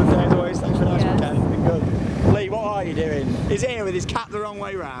 Away. Good day as always, thanks for a nice weekend. It's been good. Lee, what are you doing? He's here with his cap the wrong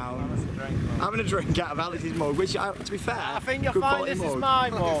way round. Having a drink out of Alex's mug, which, to be fair, I think you'll find this is my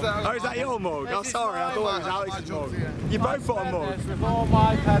mug. Oh, is that your mug? Oh, sorry, I thought it was Alex's mug. You both got a mug. With all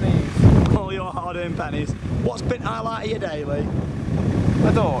my pennies. All your hard-earned pennies. What's been highlight of your day, Lee?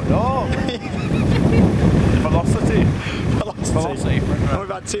 I don't know. Velocity. Oh, we've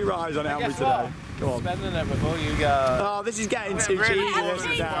had 2 rides on it, haven't we, today? Go on. Spending it before you go. Oh, this is getting too cheesy, this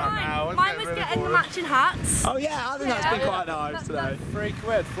is now. Mine was getting the matching hats. Oh yeah, I think that's been quite nice today. £3,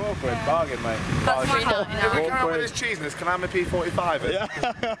 £4, bargain, mate. That's my highlight. If we come with this cheesiness, can I have my P45?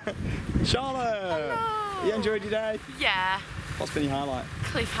 Yeah. Charlotte, you enjoyed your day? Yeah. What's been your highlight?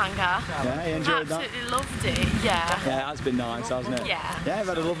 Cliffhanger. Yeah, you enjoyed that? Absolutely loved it, yeah. Yeah, that's been nice, hasn't it? Yeah. Yeah, I've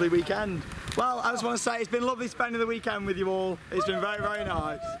had a lovely weekend. Well, I just want to say it's been lovely spending the weekend with you all. It's been very, very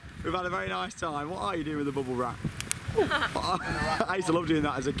nice. We've had a very nice time. What are you doing with the bubble wrap? I used to love doing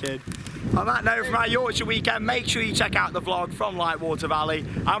that as a kid. On that note, from our Yorkshire weekend, make sure you check out the vlog from Lightwater Valley.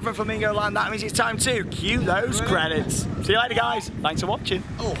 I'm from Flamingo Land. That means it's time to cue those credits. See you later, guys. Thanks for watching.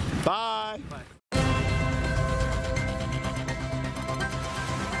 Bye.